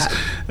up because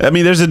I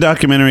mean, there's a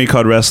documentary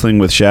called Wrestling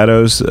with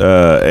Shadows,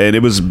 and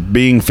it was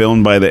being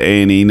filmed by the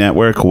A&E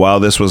network while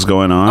this was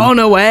going on. Oh,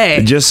 no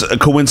way! Just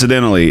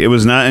coincidentally, it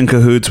was not in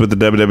cahoots with the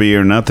WWE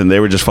or nothing. They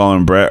were just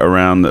following Bret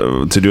around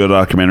to do a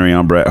documentary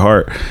on Bret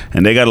Hart,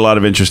 and they got a lot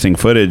of interesting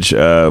footage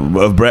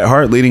of Bret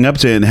Hart leading up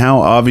to it and how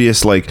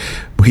obvious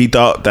he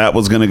thought that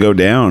was going to go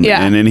down.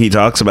 Yeah. And then he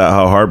talks about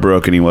how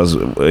heartbroken he was.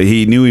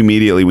 He knew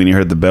immediately when he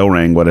heard the bell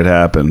ring what had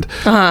happened.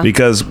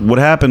 Because what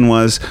happened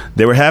was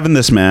they were having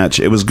this match.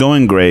 It was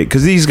going great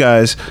because these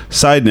guys,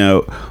 side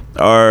note,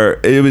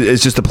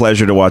 it's just a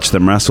pleasure to watch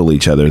them wrestle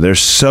each other. They're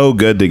so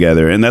good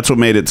together, and that's what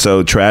made it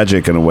so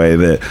tragic in a way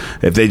that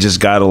if they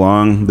just got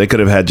along, they could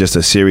have had just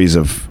a series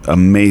of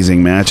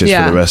amazing matches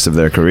for the rest of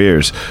their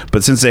careers.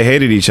 But since they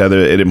hated each other,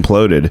 it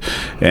imploded,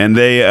 and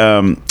they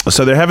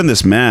so they're having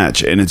this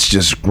match, and it's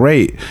just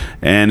great.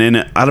 And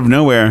then out of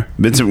nowhere,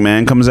 Vince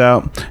McMahon comes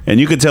out,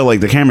 and you could tell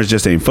the cameras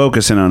just ain't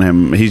focusing on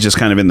him. He's just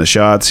kind of in the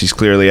shots. He's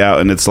clearly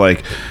out, and it's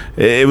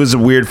it was a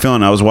weird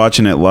feeling. I was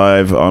watching it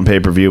live on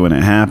pay-per-view when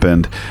it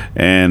happened.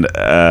 And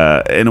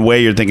in a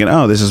way, you're thinking,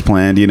 "Oh, this is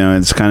planned."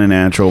 It's kind of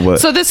natural. But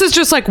so this is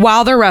just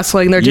while they're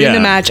wrestling, they're doing the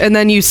match, and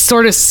then you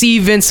sort of see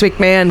Vince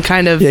McMahon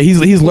kind of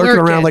he's lurking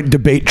around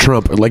debate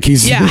Trump,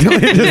 he's kind of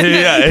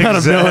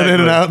milling in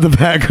and out in the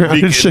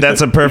background.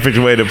 That's a perfect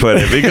way to put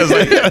it because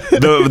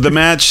the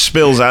match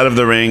spills out of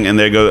the ring and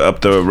they go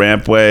up the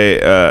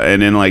rampway,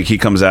 and then he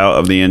comes out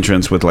of the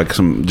entrance with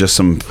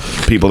some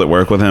people that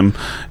work with him,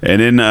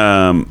 and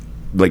then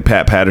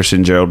Pat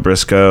Patterson, Gerald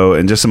Briscoe,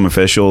 and just some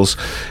officials,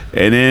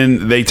 and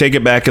then they take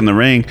it back in the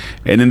ring,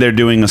 and then they're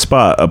doing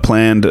a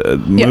planned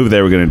move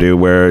they were going to do,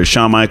 where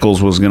Shawn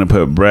Michaels was going to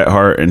put Bret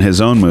Hart in his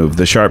own move,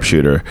 the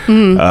sharpshooter,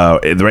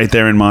 right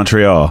there in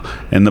Montreal.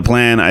 And the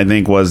plan, I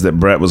think, was that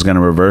Bret was going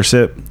to reverse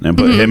it and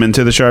put him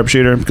into the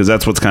sharpshooter, because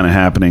that's what's kind of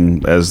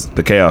happening as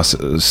the chaos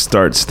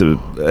starts to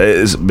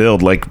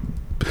build.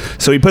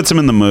 So he puts him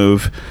in the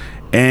move.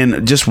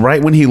 And just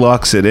right when he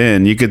locks it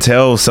in, you could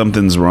tell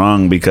something's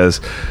wrong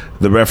because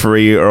the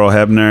referee, Earl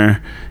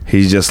Hebner,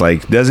 he's just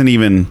doesn't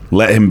even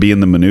let him be in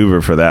the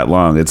maneuver for that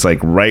long. It's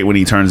right when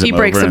he turns him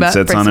over and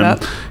sits on him,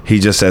 he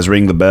just says,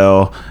 "Ring the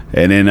bell."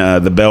 And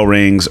then the bell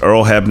rings.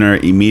 Earl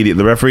Hebner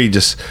the referee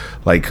just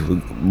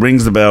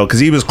rings the bell because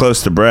he was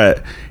close to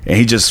Bret, and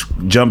he just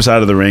jumps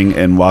out of the ring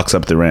and walks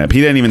up the ramp.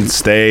 He didn't even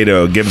stay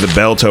to give the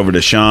belt over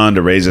to Shawn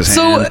to raise his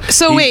hand.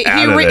 So wait,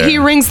 he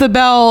rings the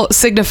bell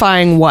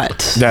signifying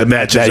what? That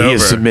match is over. He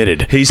is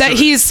submitted. He's saying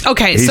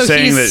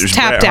that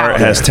tapped out.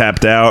 Has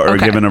tapped out or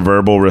given a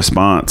verbal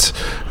response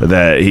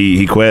that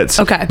he quits.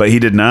 Okay. But he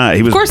did not.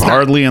 He was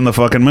hardly in the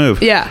fucking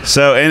move. Yeah.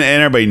 So, and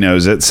everybody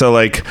knows it. So,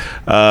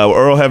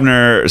 Earl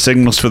Hebner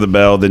signals for the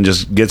bell, then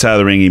just gets out of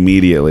the ring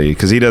immediately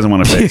because he doesn't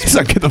want to face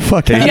He's get the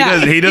fuck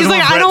out. He doesn't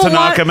want Bret to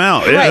knock him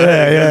out. Right.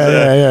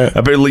 Yeah.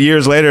 But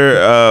years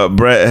later,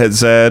 Bret had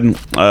said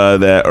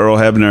that Earl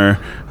Hebner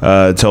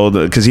told,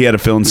 because he had a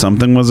feeling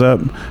something was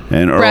up,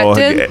 and Earl,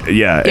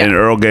 and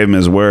Earl gave him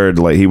his word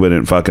he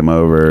wouldn't fuck him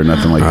over or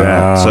nothing like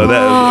that. So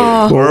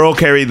that Earl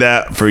carried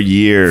that for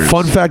years.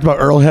 Fun fact about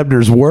Earl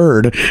Hebner's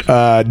word: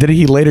 did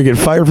he later get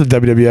fired from the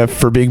WWF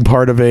for being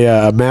part of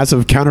a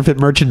massive counterfeit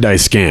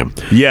merchandise scam?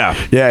 Yeah.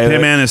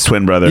 Him and his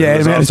twin brother. Yeah,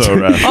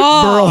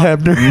 Earl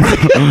Hebner.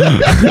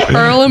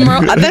 Earl and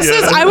Merle.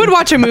 I would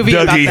watch a movie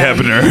about Dougie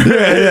Hebner.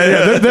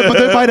 Yeah.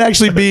 There might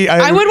actually be.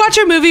 I would watch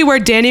a movie where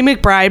Danny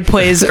McBride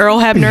plays Earl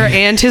Hebner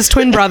and his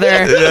twin brother,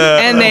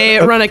 and they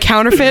run a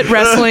counterfeit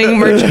wrestling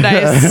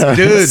merchandise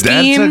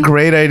scheme. That's a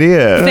great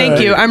idea.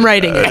 Thank you. I'm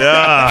writing it.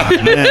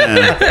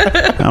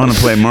 Man. I want to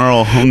play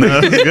Merle.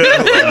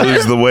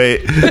 Lose the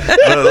weight.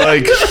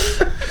 But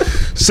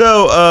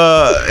so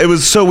it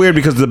was so weird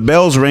because the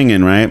bell's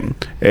ringing, right?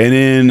 And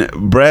then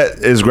Bret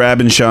is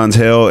grabbing Shawn's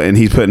heel and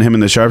he's putting him in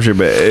the sharpshooter,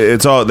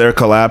 but they're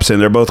collapsing.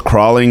 They're both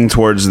crawling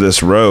towards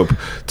this rope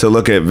to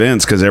look at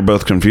Vince because they're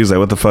both confused,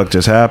 what the fuck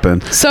just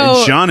happened? So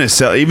and Shawn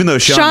is, even though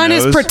Shawn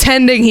knows, is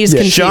pretending he's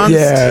confused. Shawn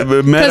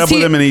met up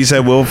with him and he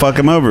said, "We'll fuck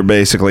him over,"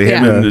 basically.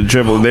 Him and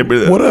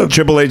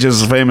Triple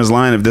H's famous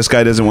line: "If this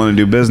guy doesn't want to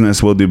do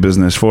business, we'll do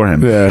business for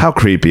him." Yeah. How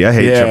creepy! I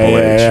hate Triple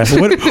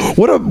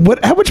H.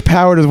 How much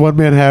power does one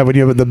man have when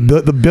you have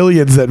the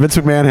billions that Vince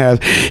McMahon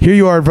has? Here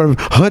you are in front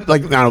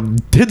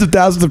of tens of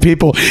thousands of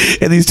people,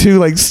 and these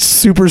two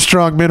super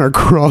strong men are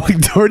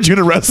crawling towards you in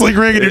a wrestling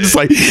ring, and you're just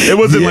it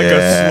wasn't a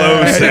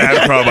slow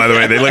sad crawl, by the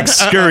way. They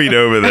scurried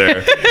over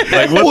there.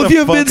 If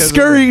you've been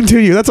scurrying to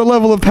you, that's a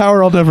level of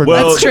power I'll never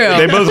know. That's true.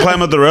 They both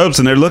climb up the ropes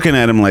and they're looking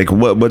at him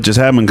what just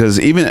happened? Because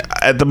even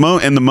at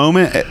in the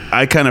moment,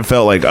 I kind of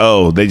felt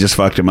they just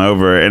fucked him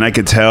over, and I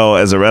could tell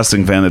as a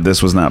wrestling fan that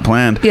this was not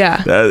planned.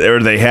 Yeah.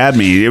 Or they had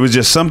me. It was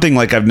just something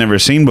I've never never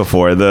seen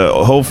before. The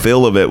whole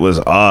feel of it was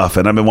off,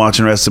 and I've been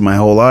watching wrestling my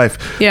whole life.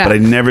 Yeah. But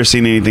I'd never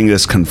seen anything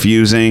this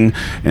confusing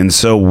and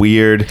so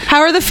weird. How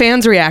are the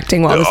fans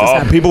reacting while this is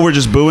happening? People were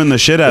just booing the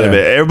shit out of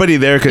it. Everybody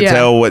there could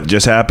tell what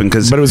just happened.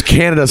 But it was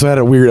Canada, so I had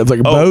a weird... I was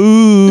like,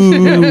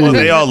 boo! Well,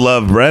 they all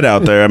love Bret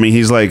out there. I mean,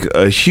 he's like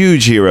a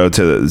huge hero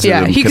to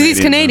he's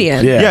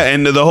Canadian. Yeah,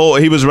 and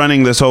he was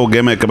running this whole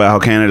gimmick about how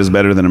Canada's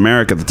better than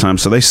America at the time,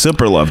 so they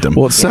super loved him.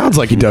 Well, it sounds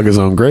like he dug his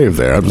own grave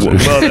there.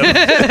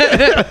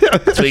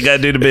 That's what you got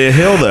to do to be a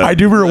heel, though. I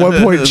do remember at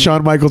one point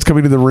Shawn Michaels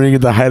coming to the ring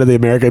at the height of the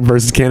American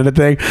versus Canada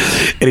thing,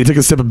 and he took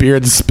a sip of beer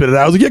and spit it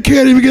out. I was like, you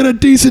can't even get a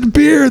decent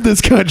beer in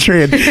this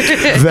country. And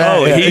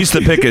he used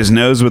to pick his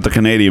nose with the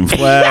Canadian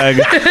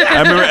flag.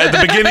 I remember at the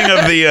beginning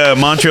of the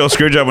Montreal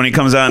Screwjob, when he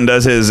comes out and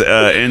does his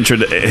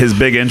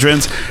big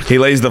entrance, he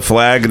lays the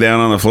flag down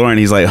on the floor and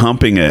he's like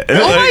humping it. Oh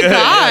my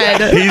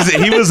God.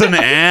 He was an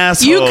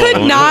asshole. You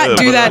could not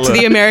do that to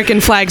the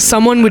American flag.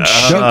 Someone would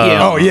shoot you.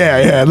 Oh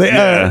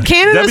yeah.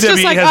 Canada's WWE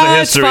just like, has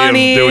a it's history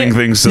funny. of doing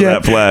things to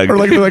that flag. Or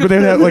like when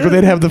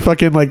they'd have the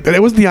fucking like,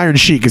 it wasn't the Iron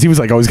Sheik because he was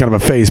like always kind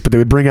of a face, but they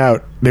would bring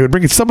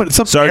some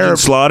Sergeant Arab,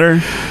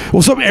 Slaughter.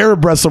 Well, some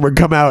Arab wrestler would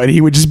come out and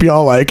he would just be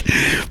all like,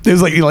 it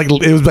was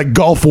like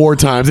Gulf War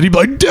times, and he'd be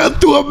like, "Death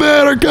to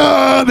America!"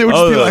 And they would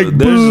just be like,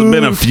 "There's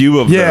been a few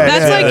of them."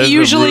 That's like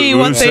usually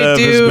what they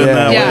do.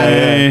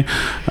 Way.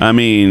 I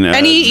mean,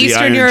 any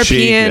Eastern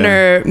European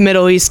or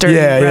Middle Eastern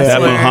wrestler.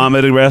 That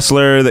Muhammad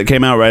wrestler that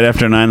came out right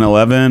after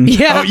 9/11.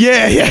 Yeah. Oh,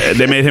 yeah.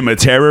 They made him a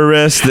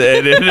terrorist.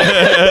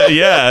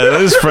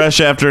 It was fresh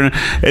after. And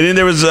then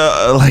there was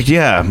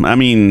I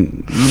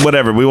mean,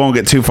 whatever. We won't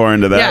get too far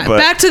into that. Yeah, but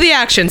back to the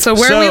action. So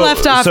where we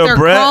left off, they're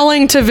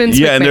crawling to Vince McMahon.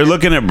 Yeah, and they're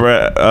looking at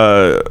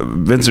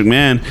Vince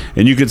McMahon,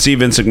 and you could see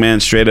Vince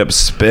McMahon straight up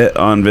spit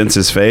on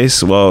Vince's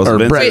face. Well,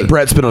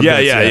 Bret spit on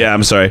Vince. Yeah,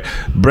 I'm sorry.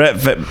 Bret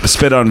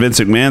spit on Vince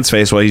McMahon's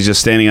face while he's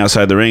just standing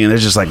outside the ring, and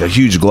there's just like a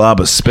huge glob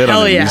of spit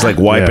on him. Yeah. He's like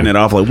wiping it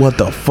off, like, what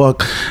the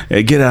fuck?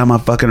 Hey, get out of my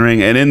fucking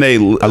ring. And then I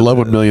love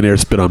when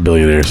millionaires spit on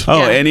billionaires.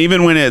 Oh, and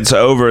even when it's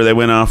over, they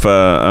went off,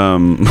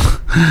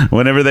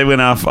 whenever they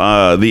went off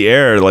the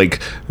air,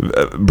 like,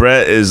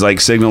 Bret is like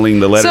signaling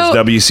the letters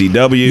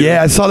WCW.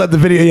 Yeah, I saw that in the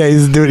video. Yeah,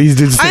 he's doing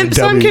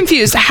I'm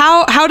confused.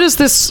 How does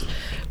this,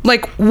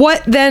 like,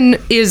 what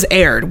then is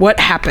aired? What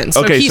happens?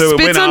 So he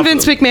spits on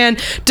Vince McMahon.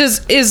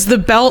 Is the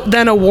belt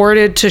then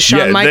awarded to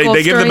Shawn Michaels?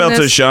 They give the belt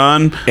to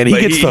Shawn, and he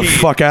gets the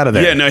fuck out of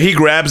there. Yeah, no, he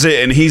grabs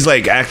it and he's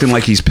like acting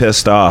like he's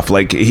pissed off,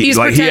 like he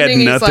had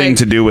nothing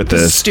to do with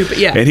this. Stupid,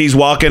 yeah. And he's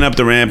walking up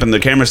the ramp and the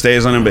camera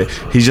stays on him, but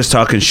he's just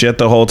talking shit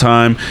the whole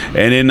time.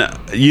 And then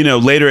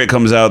later it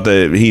comes out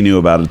that he knew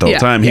about it the whole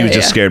time. He was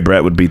just scared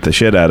Bret would beat the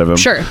shit out of him.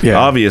 Sure,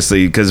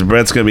 obviously, because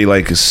Bret's gonna be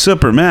like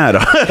super mad.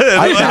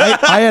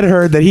 I had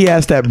heard that he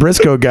asked that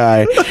Briscoe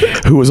guy,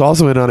 who was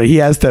also in on it.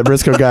 He asked that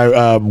Briscoe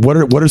guy, "What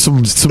are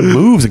some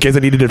moves in case I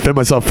need to defend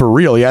myself for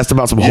real?" He asked him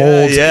about some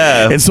holds,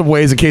 and some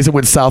ways in case it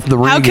went south in the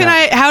ring.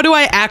 How do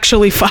I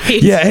actually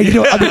fight? Yeah,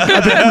 I've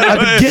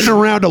been getting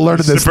around to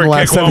learning this in the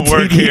last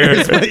 17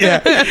 years.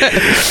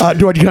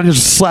 Do I kind of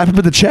just slap him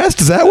in the chest?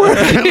 Does that work?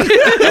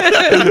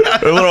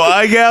 A little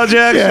eye gouge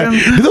action.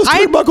 Yeah. Do those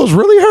turnbuckles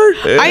really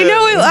hurt? I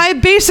know. I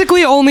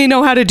basically only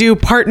know how to do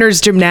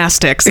partners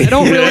gymnastics. I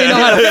don't really know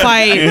how to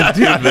fight.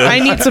 I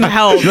need some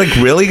help. You're like,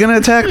 really gonna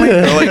attack me?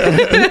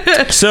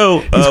 So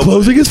he's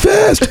closing his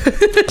fist.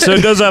 So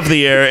it goes off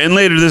the air, and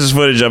later this is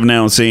footage I've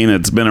now seen.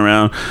 It's been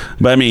around,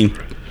 but I mean,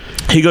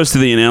 he goes to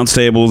the announce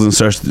tables and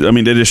starts. I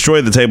mean, they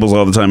destroy the tables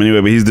all the time anyway,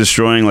 but he's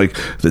destroying like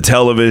the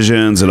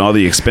televisions and all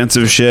the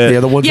expensive shit. Yeah,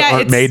 the ones that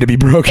aren't made to be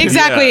broken.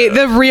 Exactly,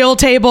 the real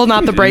table,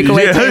 not the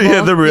breakaway table.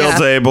 Yeah, the real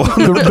table.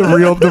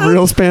 the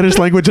real Spanish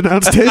language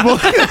announce table.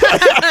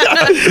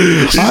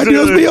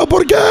 Adios mío,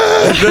 por qué?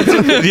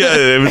 Yeah,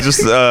 it was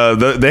just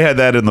they had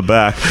that in the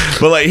back,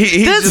 but like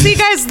see,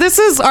 guys, this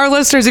is our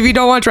listeners. If you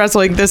don't watch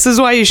wrestling, this is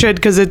why you should,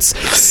 because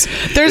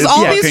there's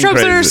all these tropes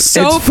that are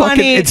so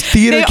funny. It's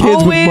theater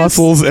kids with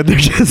muscles, and they're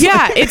just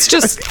it's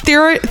just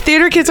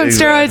theater kids on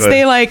steroids.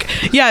 They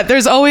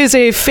there's always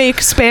a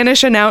fake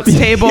Spanish announce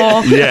table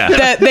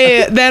that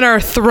they then are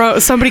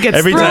somebody gets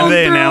every thrown time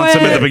they announce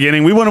them at the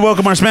beginning. We want to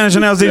welcome our Spanish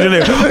announce teacher.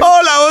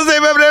 Hola,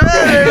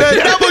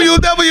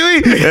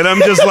 WWE. And I'm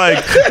just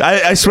like,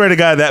 I swear to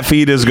God, that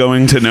feed is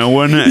going to no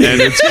one, and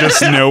it's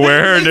just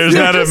nowhere. There's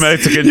not a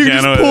Mexican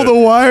channel. Just pull the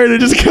wire, and it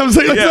just comes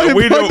like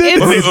we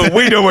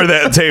know why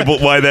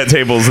that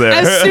table's there.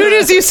 As soon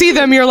as you see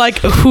them, you're like,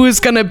 who's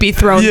gonna be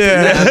thrown?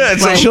 Yeah,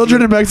 so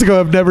children in Mexico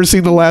have never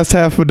seen the last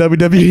half of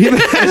WWE.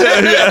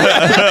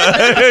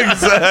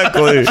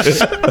 Exactly.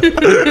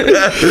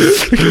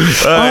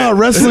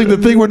 Wrestling, the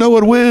thing where no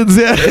one wins.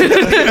 Yeah,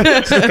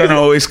 it kind of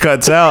always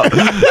cuts out.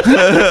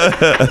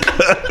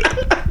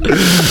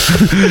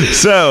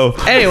 So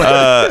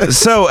anyway,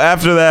 so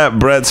after that,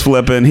 Bret's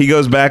flipping. He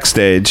goes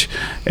backstage,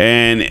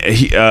 and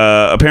he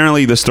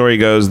apparently the story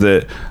goes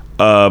that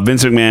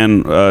Vince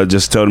McMahon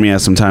just told him he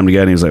has some time to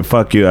get, and he was like,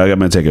 fuck you, I'm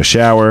going to take a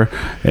shower.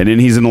 And then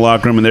he's in the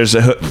locker room, and there's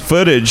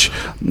footage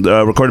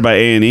recorded by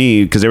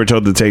A&E, because they were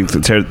told to turn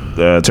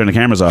the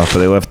cameras off, but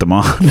they left them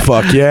on.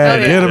 Fuck yeah,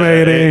 get him,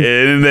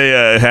 A&E. And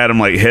they had him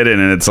like hidden,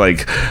 and it's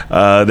like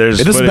there's.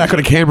 It is back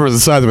when the camera was the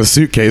size of a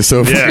suitcase,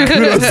 so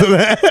kudos to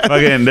that.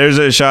 Again, there's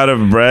a shot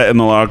of Brett in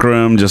the locker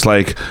room, just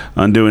like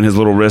undoing his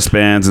little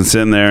wristbands and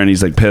sitting there, and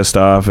he's like pissed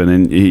off, and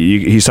then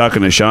he's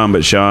talking to Sean,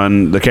 but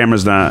Sean, the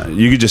camera's not.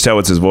 You could just tell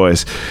it's his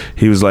voice.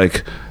 He was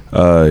like.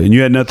 And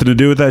you had nothing to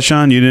do with that,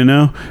 Sean? You didn't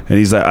know? And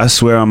he's like, I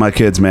swear on my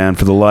kids, man,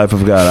 for the life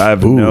of God, I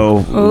have had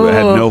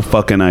no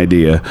fucking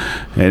idea.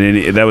 And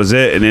then that was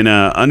it. And then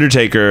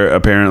Undertaker,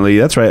 apparently,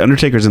 that's right,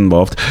 Undertaker's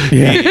involved.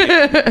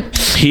 Yeah.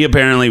 He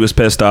apparently was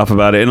pissed off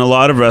about it. And a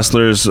lot of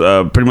wrestlers,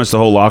 pretty much the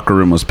whole locker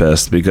room was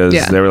pissed because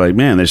they were like,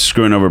 man, they're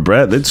screwing over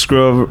Brett. They'd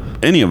screw over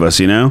any of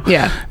us, you know?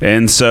 Yeah.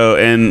 And so,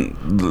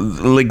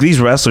 like, these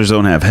wrestlers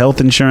don't have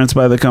health insurance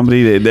by the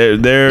company.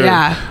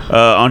 They're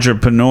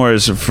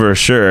entrepreneurs for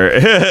sure.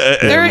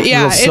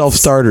 Real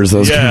self-starters,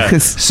 those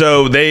guys.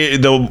 So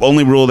the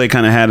only rule they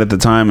kind of had at the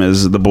time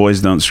is the boys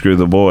don't screw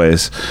the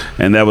boys,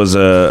 and that was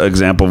a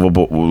example of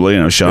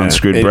Sean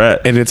screwed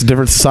Brett. And it's a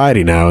different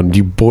society now, and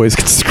you boys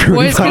can screw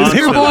boys,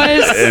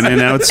 and then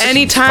now it's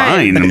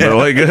anytime. Fine, but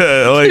like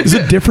it's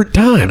a different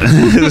time.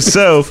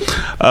 So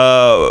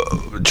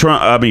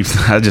Trump. I mean,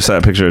 I just saw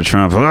a picture of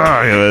Trump. Trump,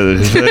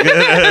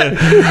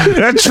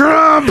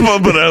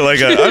 but like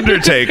an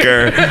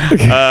Undertaker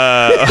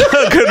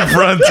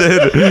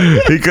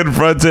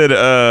confronted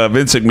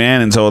Vince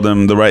McMahon and told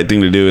him the right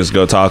thing to do is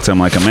go talk to him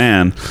like a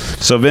man.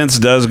 So Vince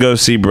does go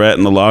see Brett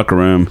in the locker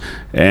room,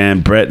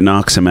 and Brett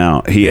knocks him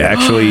out. He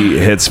actually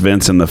hits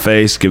Vince in the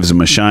face, gives him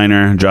a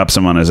shiner, drops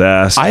him on his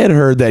ass. I had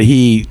heard that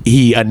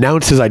he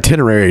announced his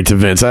itinerary to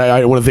Vince.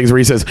 One of the things where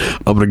he says,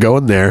 I'm going to go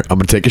in there, I'm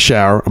going to take a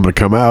shower, I'm going to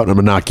come out, and I'm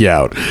going to knock you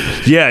out.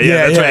 Yeah,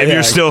 that's right. If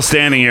you're still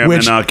standing here, I'm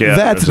going to knock you out.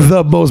 That's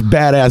the most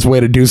badass way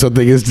to do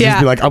something, is to just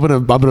be like, I'm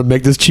gonna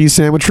make this cheese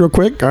sandwich real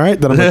quick, all right?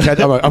 Then I'm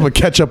gonna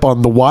catch up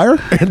on the wire,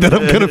 and then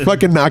I'm gonna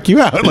fucking knock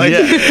you out. Like,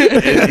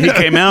 he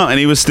came out and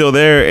he was still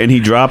there, and he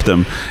dropped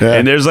him. Yeah.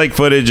 And there's like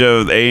footage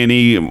of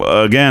A&E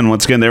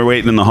once again. They were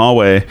waiting in the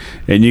hallway,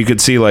 and you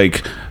could see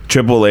like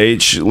Triple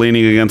H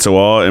leaning against the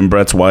wall, and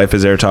Brett's wife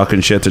is there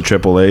talking shit to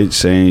Triple H,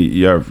 saying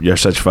you're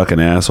such fucking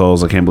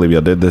assholes. I can't believe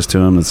y'all did this to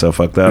him and so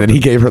fucked up. And he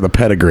gave her the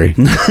pedigree.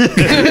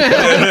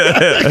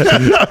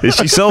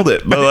 She sold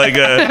it, but like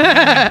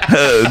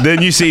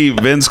then you see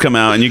Vince come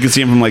out, and you can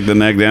see him from like the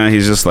neck down.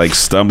 He's just like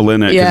stumbling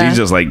because he's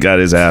just like got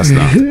his ass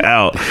knocked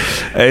out.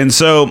 And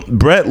so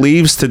Brett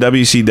leaves to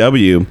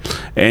WCW,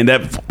 and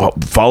that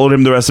followed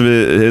him the rest of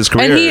his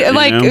career. And he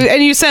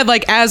and you said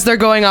like as they're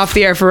going off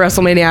the air for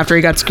WrestleMania after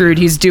he got screwed,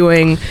 he's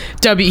writing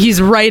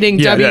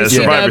WCW.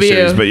 Survivor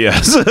Series, but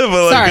yes.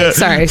 But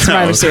sorry,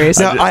 Survivor Series.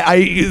 Now,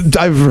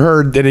 I've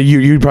heard, and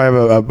you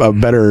probably have a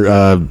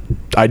better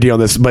idea on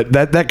this, but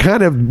that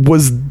kind of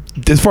was,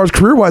 as far as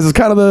career wise, is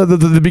kind of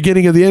the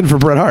beginning of the end for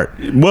Bret Hart.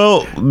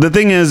 Well, the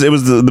thing is, it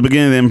was the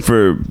beginning of the end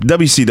for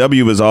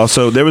WCW. Was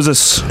also, there was a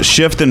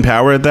shift in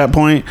power at that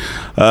point.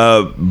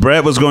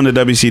 Bret was going to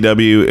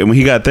WCW, and when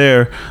he got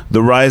there,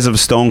 the rise of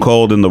Stone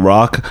Cold and The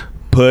Rock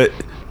put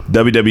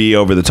WWE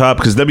over the top,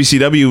 because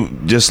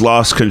WCW just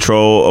lost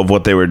control of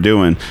what they were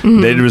doing.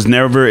 There was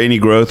never any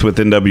growth with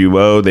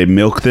NWO. They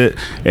milked it,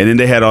 and then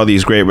they had all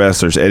these great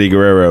wrestlers: Eddie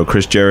Guerrero,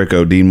 Chris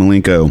Jericho, Dean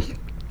Malenko,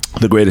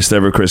 the greatest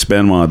ever Chris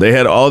Benoit. They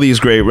had all these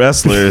great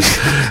wrestlers,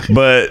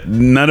 but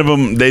none of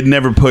them, they'd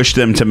never pushed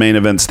them to main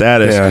event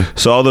status. Yeah.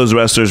 So all those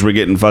wrestlers were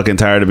getting fucking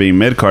tired of being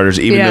mid-carders,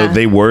 even though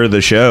they were the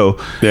show.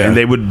 Yeah. And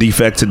they would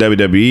defect to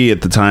WWE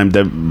at the time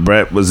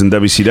Brett was in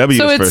WCW.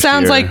 So it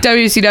sounds like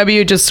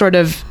WCW just sort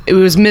of, it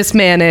was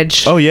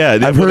mismanaged. Oh yeah,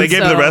 they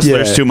gave the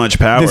wrestlers too much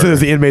power. This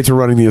is the inmates were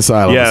running the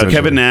asylum. Yeah,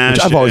 Kevin Nash.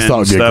 Which I've always thought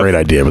would be a great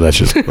idea, but that's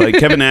just like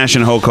Kevin Nash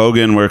and Hulk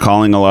Hogan were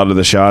calling a lot of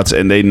the shots,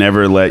 and they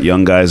never let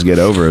young guys get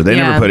over. They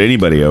never put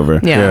anybody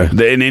over. Yeah.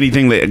 And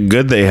anything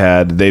good they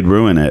had, they'd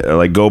ruin it.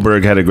 Like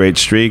Goldberg had a great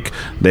streak,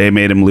 they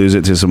made him lose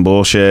it to some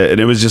bullshit, and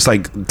it was just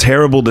like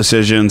terrible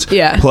decisions.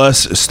 Yeah.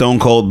 Plus Stone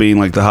Cold being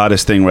like the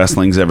hottest thing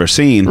wrestling's ever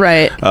seen.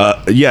 Right.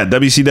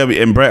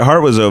 WCW, and Bret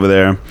Hart was over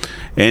there,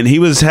 and he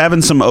was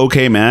having some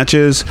okay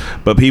matches,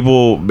 but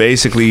people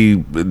basically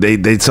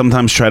they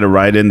sometimes try to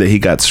write in that he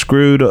got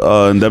screwed in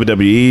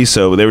WWE,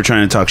 so they were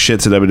trying to talk shit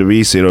to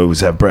WWE. So you'd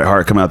always have Bret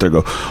Hart come out there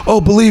and go, "Oh,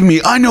 believe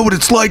me, I know what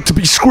it's like to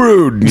be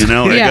screwed." You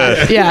know,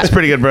 it's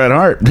pretty good, Bret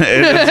Hart.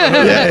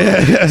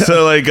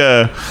 So like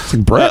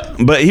Bret,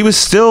 but he was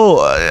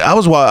still. I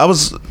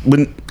was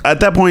when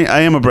at that point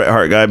I am a Bret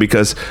Hart guy,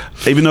 because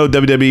even though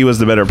WWE was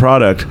the better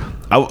product,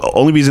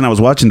 only reason I was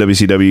watching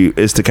WCW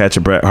is to catch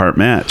a Bret Hart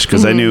match,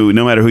 because I knew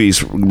no matter who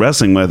he's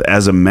wrestling with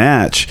as a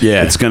match,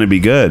 it's going to be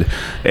good.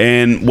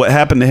 And what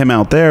happened to him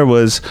out there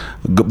was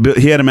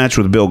he had a match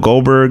with Bill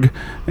Goldberg,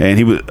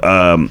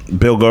 and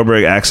Bill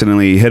Goldberg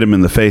accidentally hit him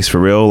in the face for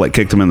real, like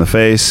kicked him in the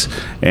face,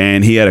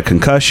 and he had a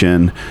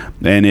concussion,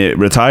 and it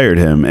retired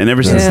him. And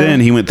ever since then,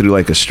 he went through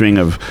like a string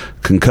of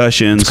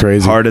concussions,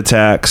 heart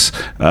attacks.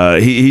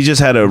 He just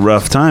had a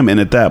rough time. And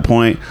at that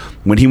point,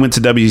 when he went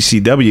to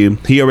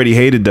WCW, he already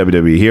hated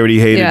WWE. He already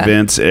hated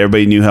Vince.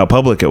 Everybody knew how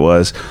public it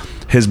was.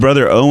 his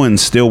brother Owen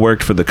still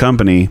worked for the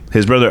company.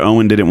 His brother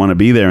Owen didn't want to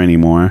be there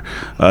anymore.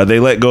 They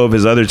let go of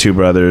his other two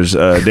brothers,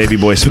 Davey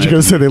Boy Smith. You're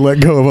gonna say they let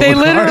go of Owen? They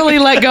literally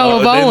let go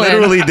of Owen. They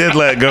literally did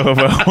let go of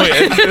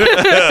Owen.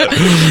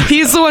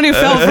 He's the one who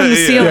fell from the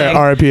ceiling. Yeah,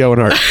 R.I.P. Owen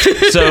Hart.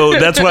 So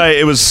that's why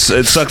it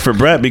sucked for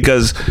Bret,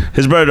 because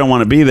his brother don't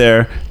want to be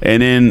there,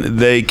 and then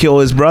they kill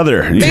his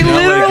brother. They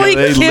literally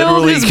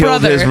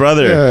killed his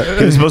brother. Yeah.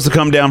 He was supposed to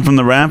come down from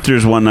the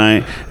rafters one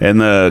night, and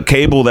the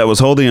cable that was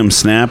holding him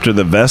snapped, or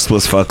the vest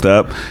was fucked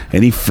up,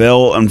 and he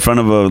fell in front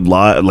of a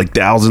lot, like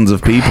thousands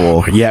of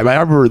people. Yeah,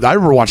 I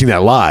remember watching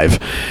that live,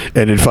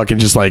 and it fucking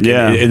just like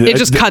it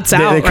just cuts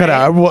out. They cut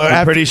out.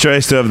 I'm pretty sure I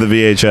still have the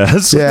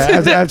VHS.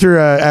 Yeah,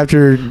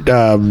 after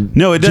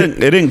no, it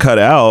didn't cut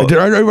out.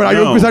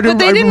 But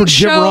they didn't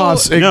Jim show.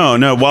 Ross.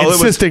 No. While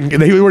insisting,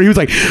 where he was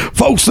like,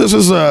 "Folks, this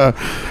is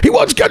he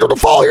wasn't scheduled to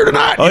fall here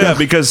tonight." Oh yeah,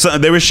 because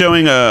they were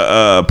showing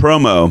a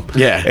promo.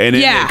 Yeah, and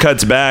it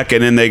cuts back,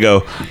 and then they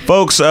go,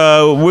 "Folks,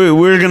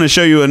 we're gonna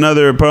show you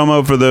another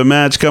promo for the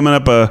match coming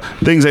up.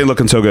 Things ain't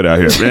looking so good out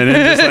here." And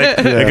it just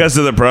like it cuts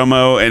to the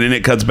promo, and then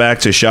it cuts back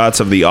to shots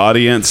of the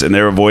audience, and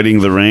they're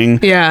avoiding the ring.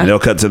 Yeah, and they'll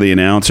cut to the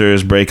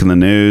announcers breaking the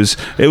news.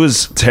 It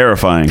was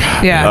terrifying.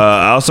 Yeah,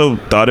 I also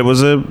thought it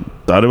was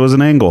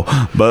an angle,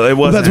 but it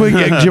wasn't. That's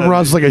what Jim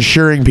Ross was like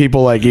assuring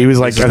people, like he was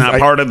like, "It's not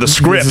part of the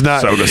script,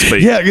 so to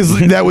speak." Yeah, because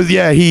that was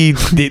he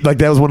like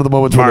that was one of the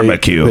moments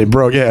barbecue. Where they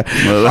broke. Yeah,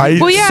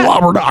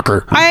 slobber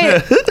knocker.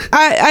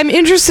 I'm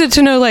interested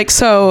to know, like,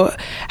 so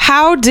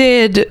how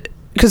did.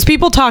 Because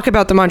people talk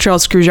about the Montreal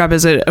Screwjob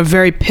as a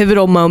very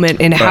pivotal moment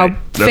in how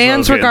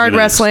fans regard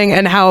wrestling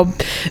and how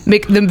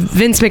the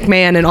Vince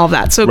McMahon and all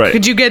that. So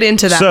could you get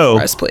into that for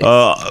us, please?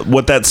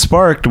 What that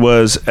sparked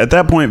was, at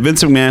that point,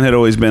 Vince McMahon had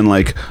always been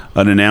like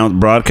an announced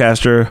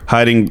broadcaster,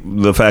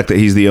 hiding the fact that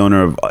he's the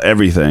owner of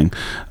everything.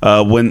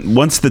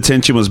 Once the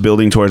tension was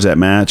building towards that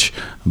match,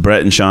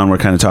 Bret and Shawn were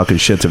kind of talking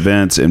shit to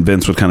Vince, and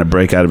Vince would kind of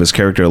break out of his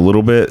character a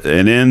little bit.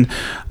 And then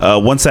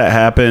once that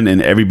happened, and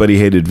everybody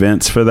hated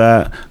Vince for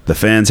that, the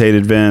fans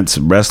hated Vince,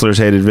 wrestlers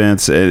hated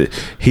Vince.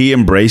 He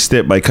embraced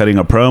it by cutting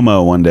a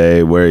promo one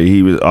day where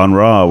he was on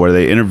Raw, where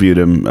they interviewed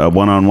him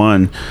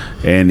one-on-one,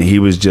 and he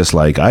was just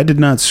like, "I did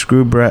not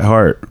screw Bret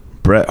Hart.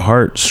 Bret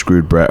Hart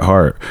screwed Bret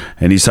Hart."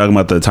 And he's talking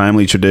about the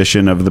timely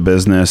tradition of the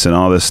business and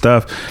all this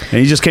stuff, and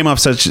he just came off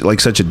such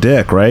a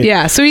dick, right?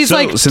 Yeah, so he's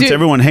like, since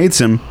everyone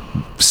hates him,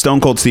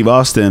 Stone Cold Steve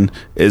Austin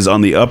is on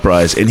the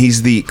uprise, and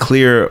he's the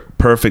clear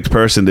perfect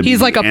person to be.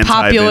 He's like a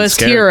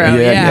populist hero.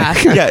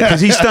 Yeah,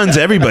 because he stuns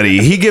everybody.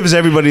 He gives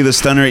everybody the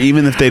stunner,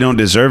 even if they don't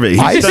deserve it.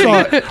 He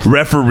stunned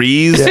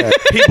referees,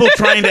 people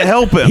trying to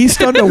help him. He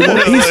stunned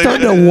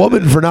a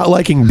woman for not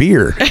liking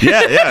beer.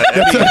 Yeah.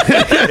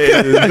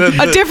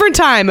 A different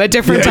time.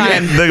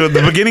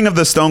 The beginning of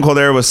the Stone Cold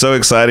era was so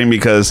exciting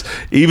because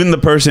even the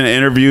person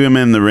interviewing him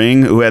in the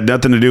ring, who had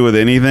nothing to do with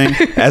anything,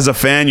 as a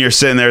fan, you're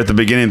sitting there at the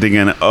beginning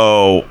thinking,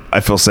 "Oh, I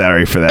feel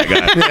sorry for that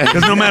guy."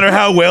 Because no matter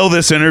how well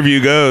this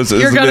interview goes,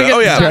 you're gonna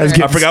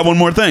get I forgot one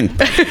more thing. So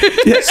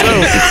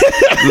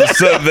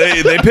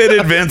they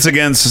pitted Vince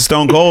against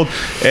Stone Cold,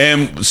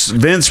 and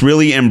Vince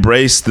really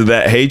embraced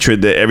that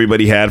hatred that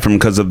everybody had from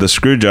because of the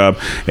screw job,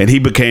 and he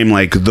became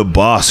like the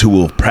boss who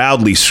will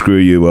proudly screw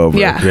you over.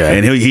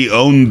 And he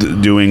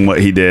owned doing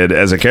what he did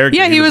as a character.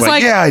 Yeah, he was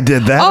like, "Yeah, I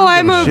did that. Oh,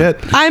 I'm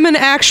an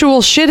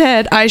actual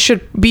shithead. I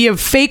should be a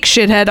fake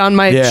shithead on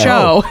my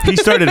show." He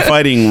started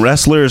fighting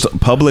wrestlers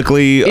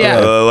publicly,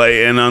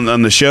 and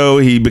on the show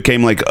he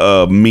became like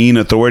a mean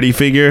authority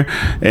figure,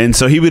 and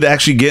so he would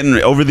actually get in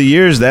over the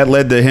years. That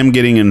led to him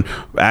getting in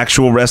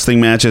actual wrestling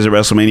matches at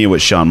WrestleMania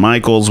with Shawn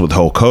Michaels, with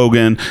Hulk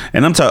Hogan,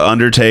 and I'm talking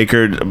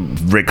Undertaker,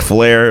 Ric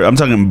Flair. I'm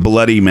talking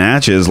bloody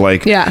matches,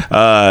 like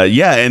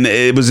and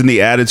it was in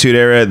the Attitude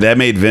Era. That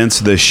made Vince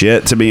the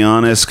shit, to be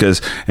honest,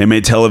 because it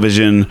made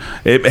television.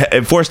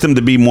 It forced him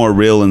to be more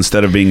real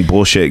instead of being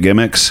bullshit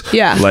gimmicks,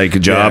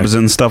 like jobs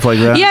and stuff like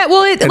that. Yeah,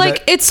 well,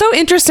 it's so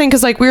interesting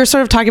because like we were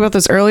sort of talking about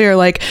this earlier.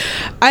 Like,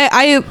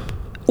 I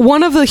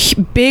one of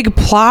the big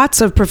plots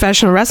of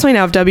professional wrestling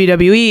now of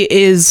WWE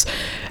is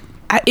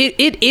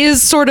it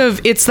is sort of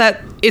it's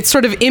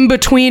sort of in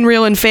between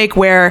real and fake,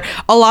 where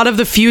a lot of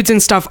the feuds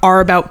and stuff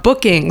are about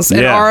bookings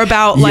and are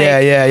about like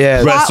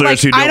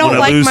wrestlers who don't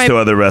want to lose to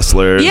other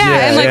wrestlers.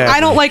 I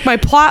don't like my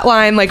plot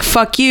line, like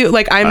fuck you,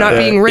 like I'm not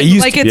being written.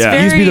 Like it's very.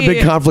 It used to be the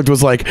big conflict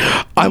was like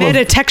I'm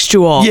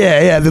metatextual.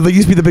 It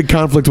used to be the big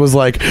conflict was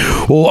like,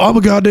 well, I'm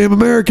a goddamn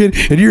American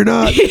and you're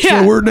not,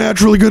 so we're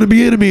naturally going to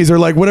be enemies, or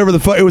like whatever the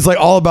fuck. It was like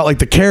all about like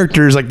the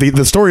characters, like the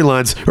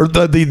storylines or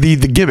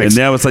the gimmicks.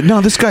 And now it's like, no,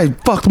 this guy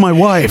fucked my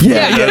wife.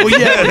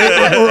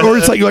 Or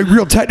it's like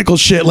real technical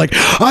shit. Like,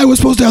 I was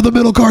supposed to have the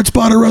middle card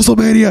spot at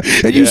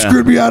WrestleMania, and you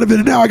screwed me out of it,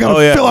 and now I got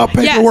to fill out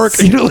paperwork.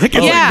 You know, like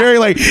it's like very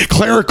like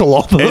clerical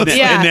almost.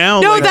 And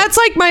now, that's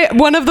like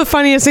one of the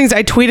funniest things.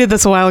 I tweeted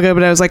this a while ago,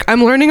 but I was like,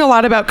 I'm learning a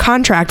lot about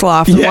contract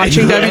law from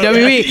watching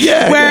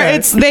WWE, where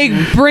they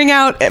bring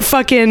out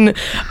fucking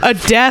a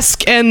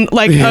desk and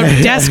like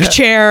a desk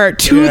chair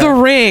to the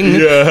ring,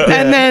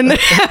 and then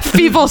have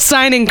people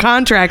signing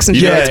contracts and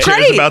shit. It's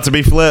great. It's about to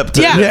be flipped.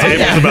 The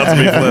table's about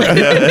to be flipped.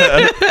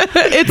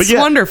 It's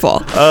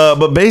wonderful.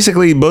 But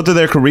basically, both of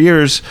their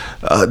careers,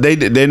 they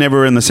never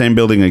were in the same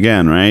building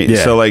again, right?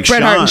 Yeah. So like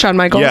Bret Hart and Shawn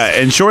Michaels. Yeah,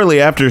 and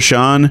shortly after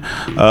Shawn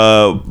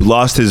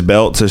lost his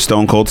belt to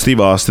Stone Cold Steve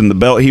Austin, the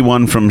belt he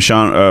won from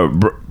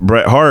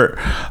Bret Hart,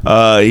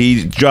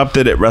 he dropped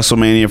it at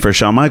WrestleMania for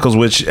Shawn Michaels,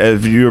 which,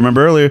 if you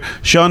remember earlier,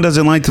 Shawn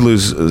doesn't like to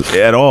lose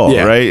at all,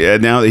 right?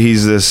 And now that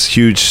he's this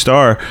huge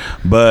star,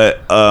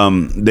 but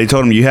they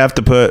told him, you have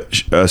to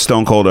put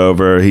Stone Cold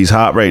over. He's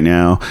hot right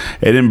now.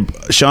 And then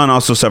Shawn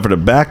also suffered a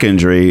back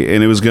injury,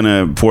 and it was going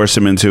to force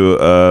him into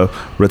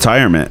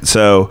retirement.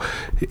 So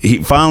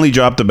he finally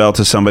dropped the belt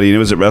to somebody, and it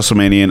was at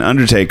WrestleMania. And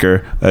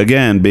Undertaker,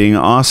 again, being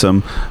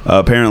awesome,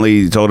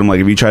 apparently told him, like,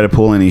 if you try to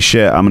pull any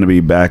shit, I'm going to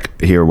be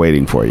back here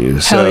waiting for you.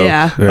 So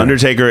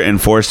Undertaker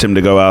enforced him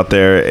to go out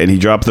there, and he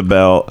dropped the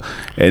belt,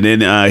 and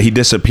then he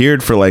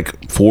disappeared for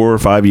like 4 or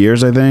 5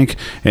 years, I think.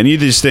 And you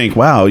just think,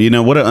 wow, you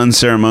know, what an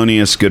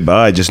unceremonious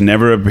goodbye. Just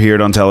never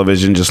appeared on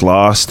television, just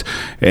lost.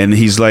 And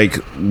he's like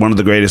one of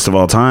the greatest of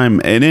all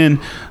time. And then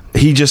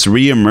he just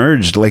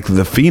reemerged like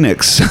the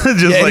Phoenix.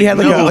 He had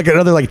like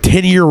another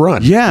 10-year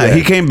run. Yeah,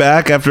 he came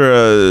back after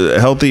a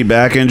healthy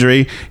back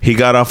injury. He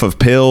got off of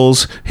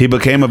pills. He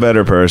became a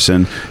better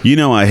person. You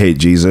know, I hate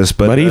Jesus,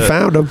 but he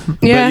found him.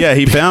 Yeah. But yeah,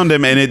 he found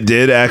him, and it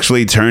did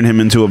actually turn him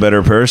into a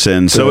better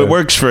person. So it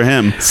works for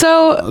him.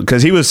 So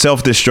because he was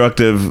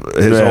self-destructive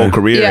his whole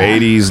career,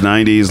 80s,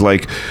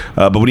 90s,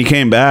 but when he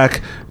came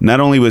back, not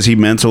only was he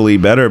mentally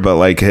better, but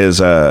like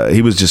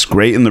he was just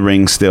great in the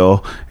ring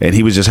still, and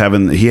he was just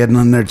he had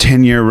another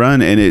 10-year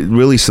run, and it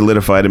really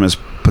solidified him as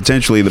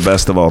potentially the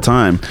best of all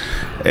time.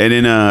 And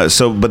then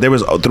but there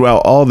was,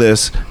 throughout all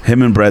this,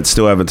 him and Bret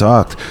still haven't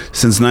talked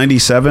since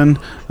 '97.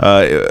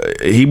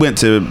 He went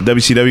to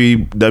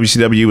WCW.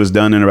 WCW was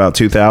done in about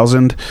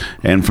 2000,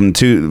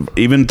 and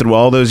even through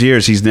all those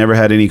years, he's never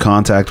had any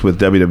contact with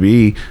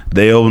WWE.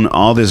 They own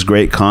all this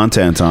great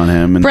content on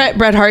him. And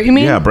Bret Hart, you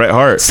mean? Yeah, Bret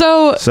Hart.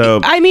 So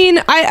I mean,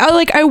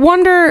 I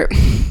wonder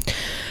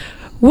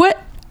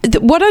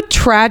what a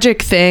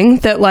tragic thing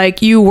that,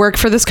 like, you work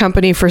for this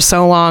company for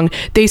so long,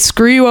 they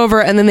screw you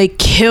over, and then they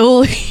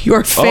kill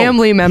your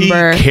family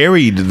member. He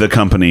carried the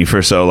company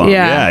for so long.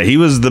 Yeah, he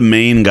was the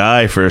main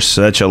guy for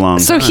such a long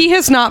time. So he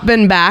has not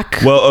been back.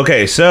 Well,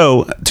 okay,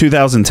 so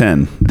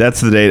 2010. That's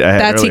the date I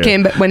had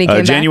earlier. When he came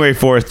back. January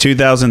 4th,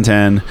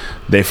 2010.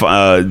 They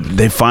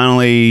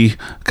finally,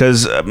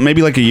 because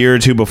maybe like a year or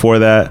two before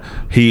that,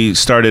 he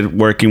started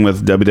working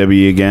with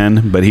WWE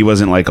again, but he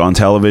wasn't like on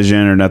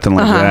television or nothing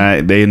like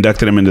that. They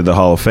inducted him into the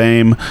Hall of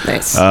Fame.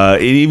 Nice.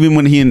 Even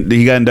when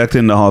he got inducted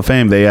into the Hall of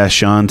Fame, they asked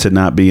Shawn to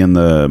not be in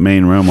the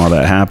main room while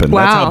that happened.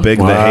 Wow. That's how big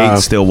the hate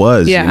still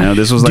was. Yeah. You know,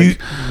 this was like.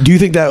 Do you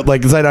think that,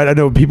 like, cause I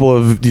know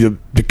people have to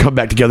come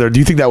back together? Do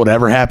you think that would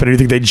ever happen, or do you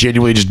think they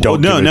genuinely just don't?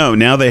 No.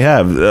 Now they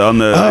have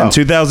in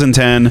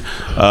 2010,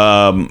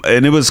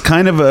 and it was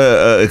kind of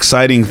a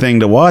exciting thing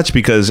to watch,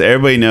 because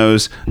everybody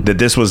knows that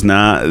this was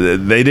not.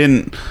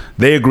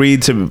 They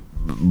agreed to.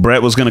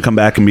 Bret was going to come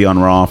back and be on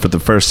Raw for the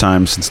first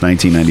time since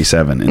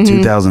 1997 in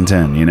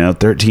 2010,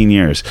 13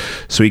 years.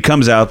 So he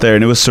comes out there,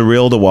 and it was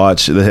surreal to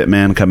watch the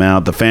Hitman come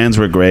out. The fans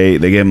were great.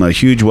 They gave him a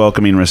huge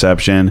welcoming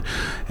reception,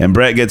 and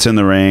Bret gets in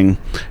the ring,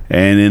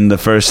 and then the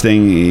first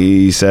thing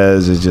he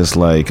says is just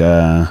like,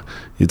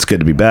 it's good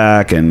to be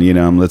back, and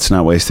let's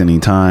not waste any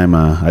time.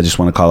 I just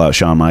want to call out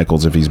Shawn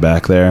Michaels if he's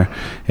back there.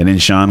 And then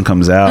Shawn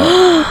comes out,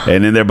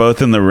 and then they're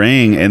both in the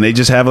ring, and they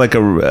just have like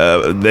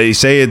they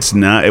say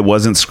it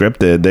wasn't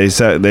scripted. They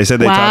said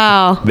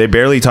they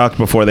barely talked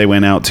before they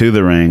went out to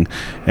the ring,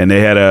 and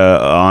they had a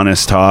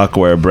honest talk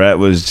where Bret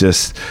was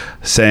just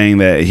saying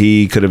that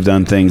he could have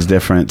done things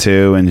different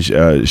too,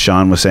 and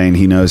Shawn was saying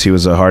he knows he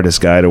was the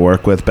hardest guy to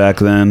work with back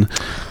then,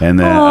 and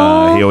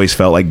that he always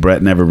felt like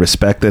Bret never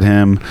respected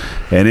him.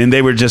 And then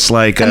they were just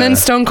like, and then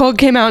Stone Cold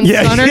came out and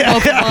stunned both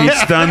of them. He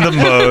stunned them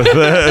both.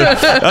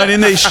 And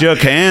then they shook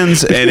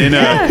hands, and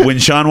then when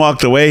Shawn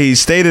walked away, he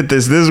stated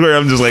this is where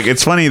I'm just like,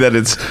 it's funny that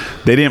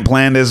they didn't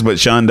plan this, but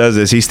Shawn does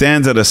this. He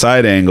stands at a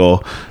side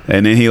angle,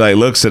 and then he like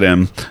looks at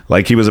him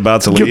like he was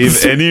about to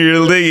leave, and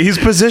he's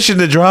positioned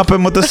to drop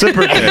him with the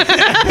super kick.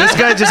 This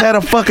guy just had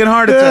a fucking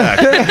heart attack.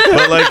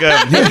 But like,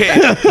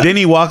 then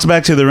he walks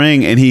back to the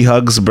ring, and he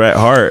hugs Bret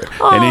Hart.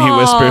 Aww. And then he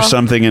whispers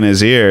something in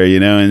his ear,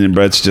 and then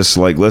Bret's just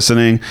like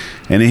listening,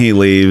 and then he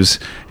leaves,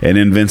 and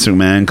then Vince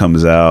McMahon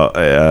comes out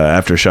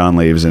after Shawn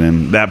leaves, and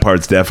then that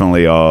part's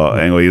definitely all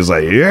angle. He was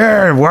like,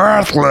 "You're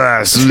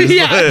worthless." Being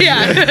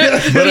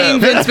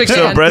Vince McMahon.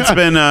 So Bret's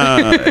been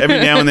every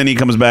now and then he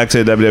comes back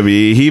to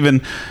WWE. He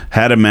even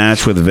had a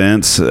match with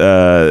Vince.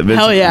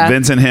 Hell yeah!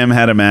 Vince and him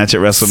had a match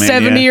at WrestleMania.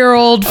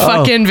 70-year-old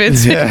fucking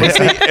Vince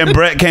McMahon. And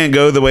Bret can't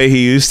go the way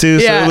he used to,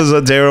 so it was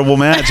a terrible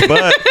match.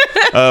 But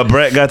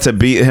Bret got to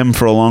beat him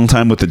for a long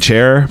time with the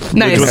chair,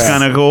 which was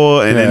kind of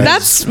cool. And then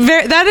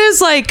that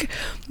is like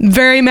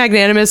very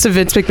magnanimous of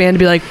Vince McMahon to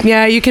be like,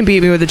 yeah, you can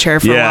beat me with a chair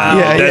for a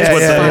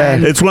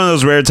while. It's one of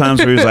those rare times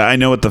where he's like, I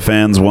know what the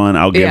fans want.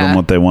 I'll give them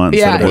what they want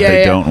instead of what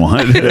they don't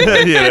want.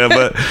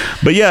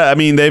 But yeah, I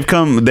mean,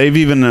 they've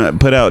even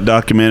put out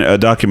a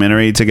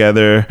documentary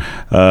together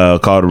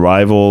called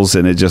Rivals,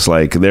 and it just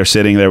like they're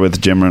sitting there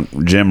with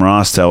Jim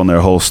Ross telling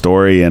their whole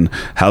story and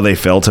how they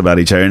felt about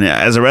each other. And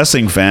as a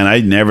wrestling fan,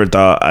 I never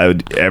thought I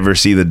would ever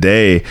see the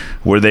day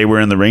where they were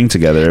in the ring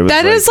together.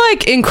 That is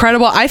like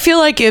incredible. I feel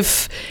like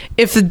if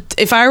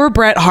I were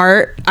Bret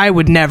Hart, I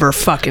would never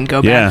fucking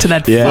go back to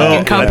that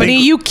fucking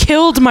company. You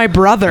killed my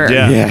brother.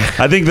 Yeah.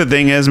 I think the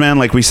thing is, man,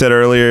 like we said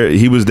earlier,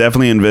 he was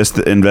definitely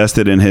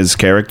invested in his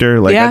character.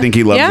 Like I think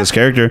he loves his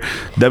character.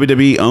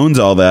 WWE owns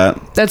all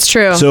that. That's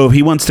true. So if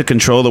he wants to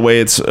control the way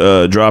it's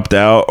dropped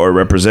out or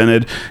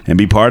represented and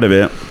be part of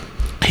it,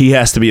 he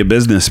has to be a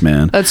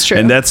businessman. That's true.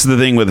 And that's the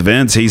thing with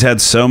Vince. He's had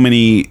so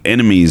many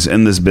enemies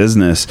in this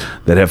business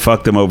that have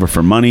fucked him over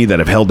for money, that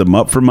have held him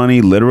up for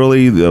money,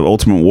 literally, the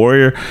Ultimate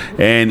Warrior.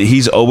 And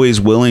he's always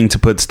willing to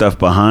put stuff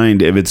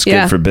behind if it's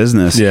good for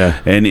business.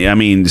 Yeah. And I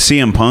mean,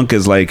 CM Punk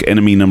is like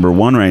enemy number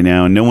one right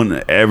now, and no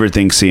one ever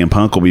thinks CM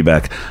Punk will be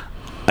back.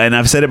 And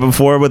I've said it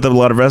before with a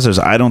lot of wrestlers.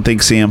 I don't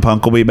think CM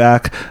Punk will be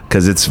back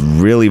because it's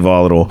really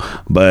volatile.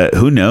 But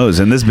who knows?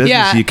 In this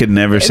business, you could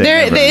never say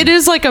never. It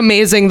is like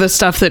amazing the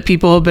stuff that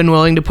people have been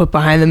willing to put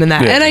behind them in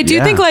that. And I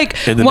do think like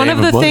one of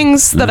the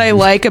things that I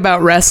like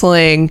about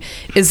wrestling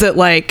is that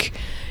like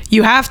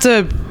you have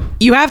to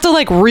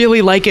like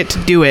really like it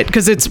to do it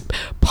because it's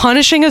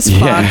punishing as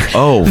fuck.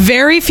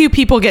 Very few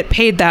people get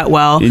paid that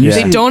well.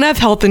 They don't have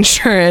health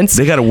insurance.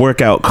 They got to work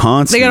out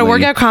constantly. Can't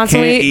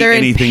They're eat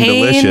anything in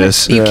pain.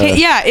 Delicious. You can't.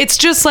 Yeah,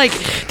 it's like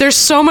there's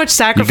so much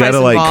sacrifice. You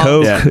gotta like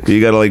Coke.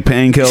 You gotta like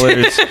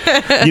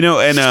painkillers. You know,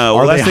 and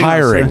are they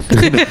hiring?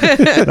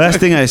 Last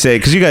thing I say,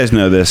 because you guys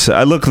know this,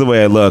 I look the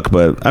way I look,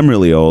 but I'm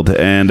really old,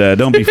 and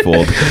don't be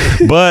fooled.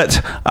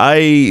 But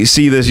I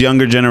see this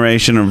younger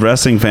generation of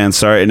wrestling fans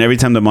start, and every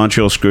time the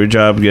Montreal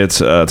Screwjob gets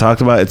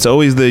talked about, it's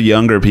always the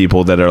younger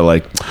people that are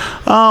like,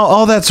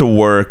 oh, that's a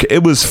work.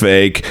 It was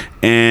fake.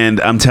 And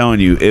I'm telling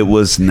you, it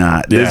was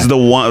not. This is the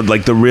one,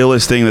 like the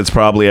realest thing that's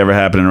probably ever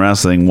happened in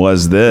wrestling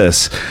was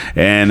this.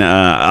 And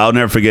I'll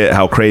never forget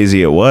how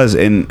crazy it was.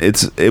 And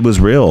it was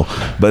real.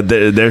 But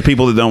there are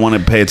people that don't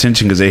want to pay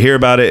attention because they hear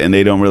about it and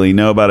they don't really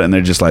know about it. And they're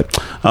just like,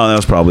 oh, that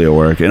was probably a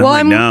work. And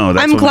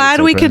I'm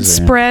glad we could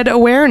spread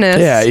awareness.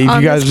 Yeah, you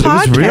guys, it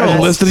was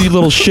real. Listen to you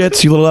little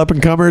shits, you little up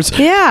and comers.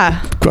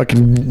 Yeah.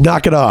 Fucking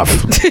knock it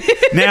off.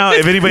 Now,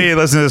 if anybody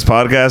listens to this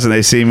podcast and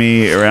they see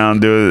me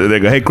around doing it, they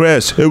go, hey,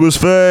 Chris, it was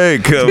fake.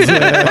 Fucking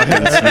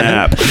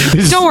snap.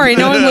 Don't worry,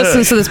 no one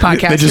listens to this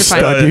podcast. They just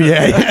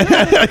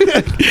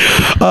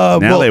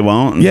now they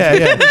won't.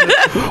 Yeah.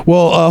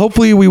 Well,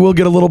 hopefully we will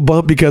get a little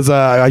bump because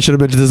I should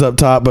have mentioned this up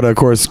top, but of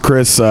course,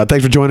 Chris,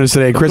 thanks for joining us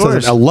today. Chris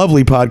has a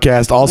lovely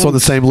podcast, also on the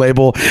same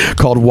label,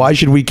 called Why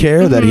Should We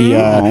Care? That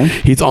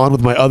he's on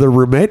with my other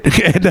roommate.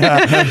 And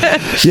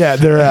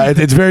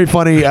it's very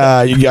funny.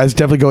 You guys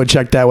definitely go and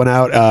check that one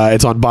out.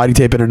 It's on Body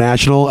Tape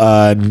International.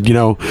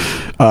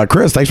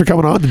 Chris, thanks for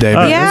coming on today.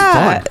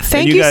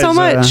 Thank you so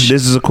much.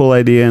 This is a cool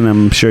idea, and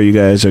I'm sure you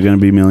guys are going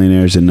to be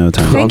millionaires in no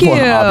time. Thank you.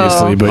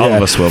 Obviously, but all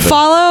of us will be.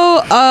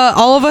 Follow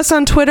all of us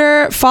on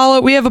Twitter.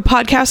 We have a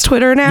podcast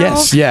Twitter now.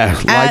 Yes,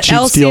 Light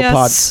Sheet Steel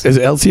Pod. Is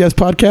it LCS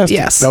Podcast?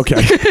 Yes.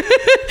 Okay.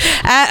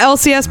 At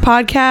LCS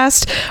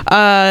Podcast.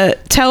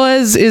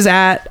 Tellez is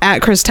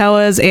at Chris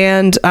Tellez,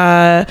 and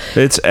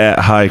it's at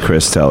Hi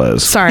Chris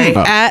Tellez. Sorry,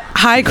 at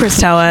Hi Chris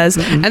Tellez.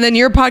 And then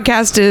your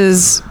podcast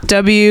is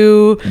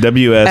WSWC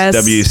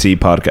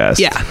Podcast.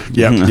 Yeah.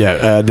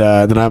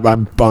 And then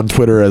I'm on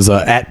Twitter as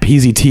at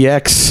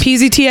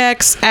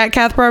PZTX, at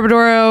Kath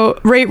Barbadoro.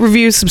 Rate,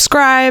 review,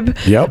 subscribe.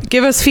 Yep.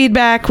 Give us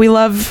feedback. We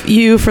love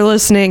you for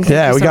listening. We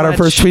got our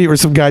first tweet where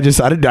some guy I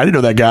didn't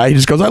know that guy. He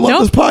just goes, I love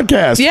this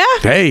podcast. Yeah.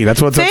 Hey,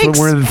 that's what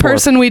we're in for.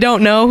 Person we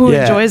don't know who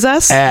enjoys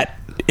us. At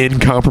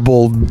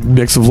incomparable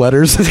mix of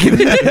letters. All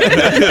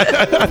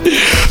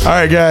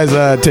right, guys,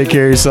 take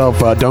care of yourself.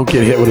 Don't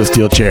get hit with a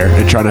steel chair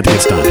and try not to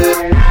get stunned.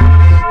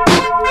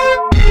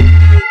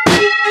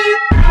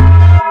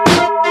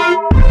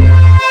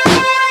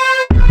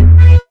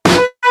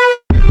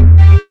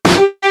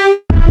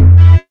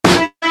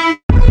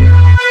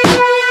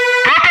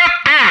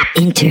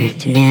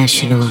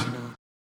 International.